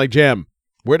he doesn't like jam.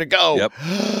 Where'd it go?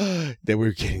 Yep. They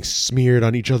were getting smeared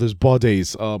on each other's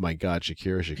bodies. Oh my God,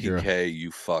 Shakira. PK,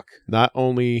 you fuck. Not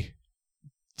only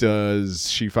does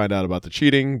she find out about the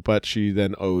cheating, but she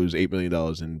then owes $8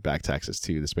 million in back taxes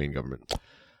to the Spain government.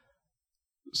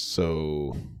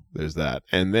 So there's that.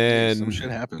 And then some shit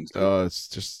happens. It's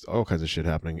just all kinds of shit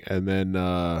happening. And then,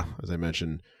 as I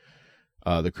mentioned,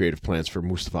 the creative plans for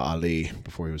Mustafa Ali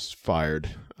before he was fired.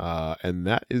 And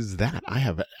that is that. I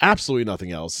have absolutely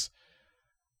nothing else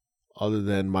other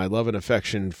than my love and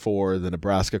affection for the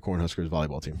Nebraska Cornhuskers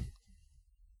volleyball team.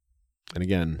 And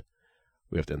again,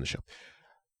 we have to end the show.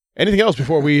 Anything else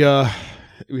before we head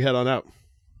on out?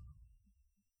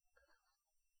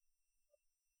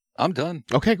 I'm done.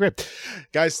 Okay, great.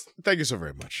 Guys, thank you so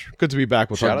very much. Good to be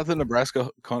back. Shout out to the Nebraska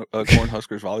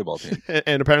Cornhuskers volleyball team.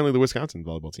 And apparently the Wisconsin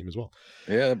volleyball team as well.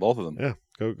 Yeah, both of them. Yeah,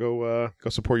 go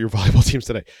support your volleyball teams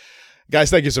today. Guys,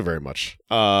 thank you so very much.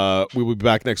 We will be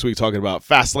back next week talking about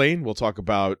Fastlane. We'll talk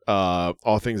about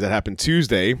all things that happened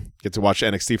Tuesday. Get to watch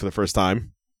NXT for the first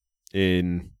time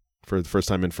in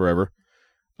forever.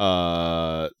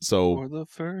 So for the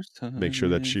first time, make sure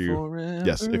that you,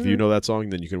 yes, if you know that song,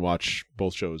 then you can watch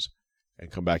both shows and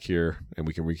come back here and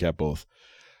we can recap both.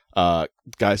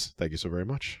 Guys, thank you so very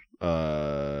much.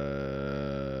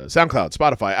 SoundCloud,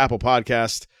 Spotify, Apple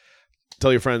Podcast.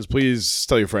 Tell your friends, please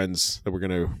tell your friends that we're going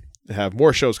to have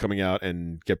more shows coming out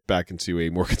and get back into a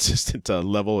more consistent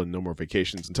level and no more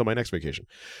vacations until my next vacation.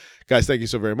 Guys, thank you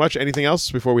so very much. Anything else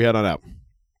before we head on out?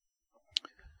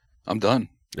 I'm done.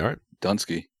 All right.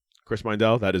 Dunsky. Chris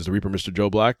Mindell, that is the Reaper, Mr. Joe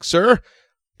Black. Sir,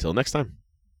 till next time.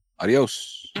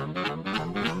 Adios.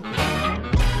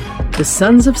 The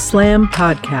Sons of Slam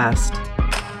podcast.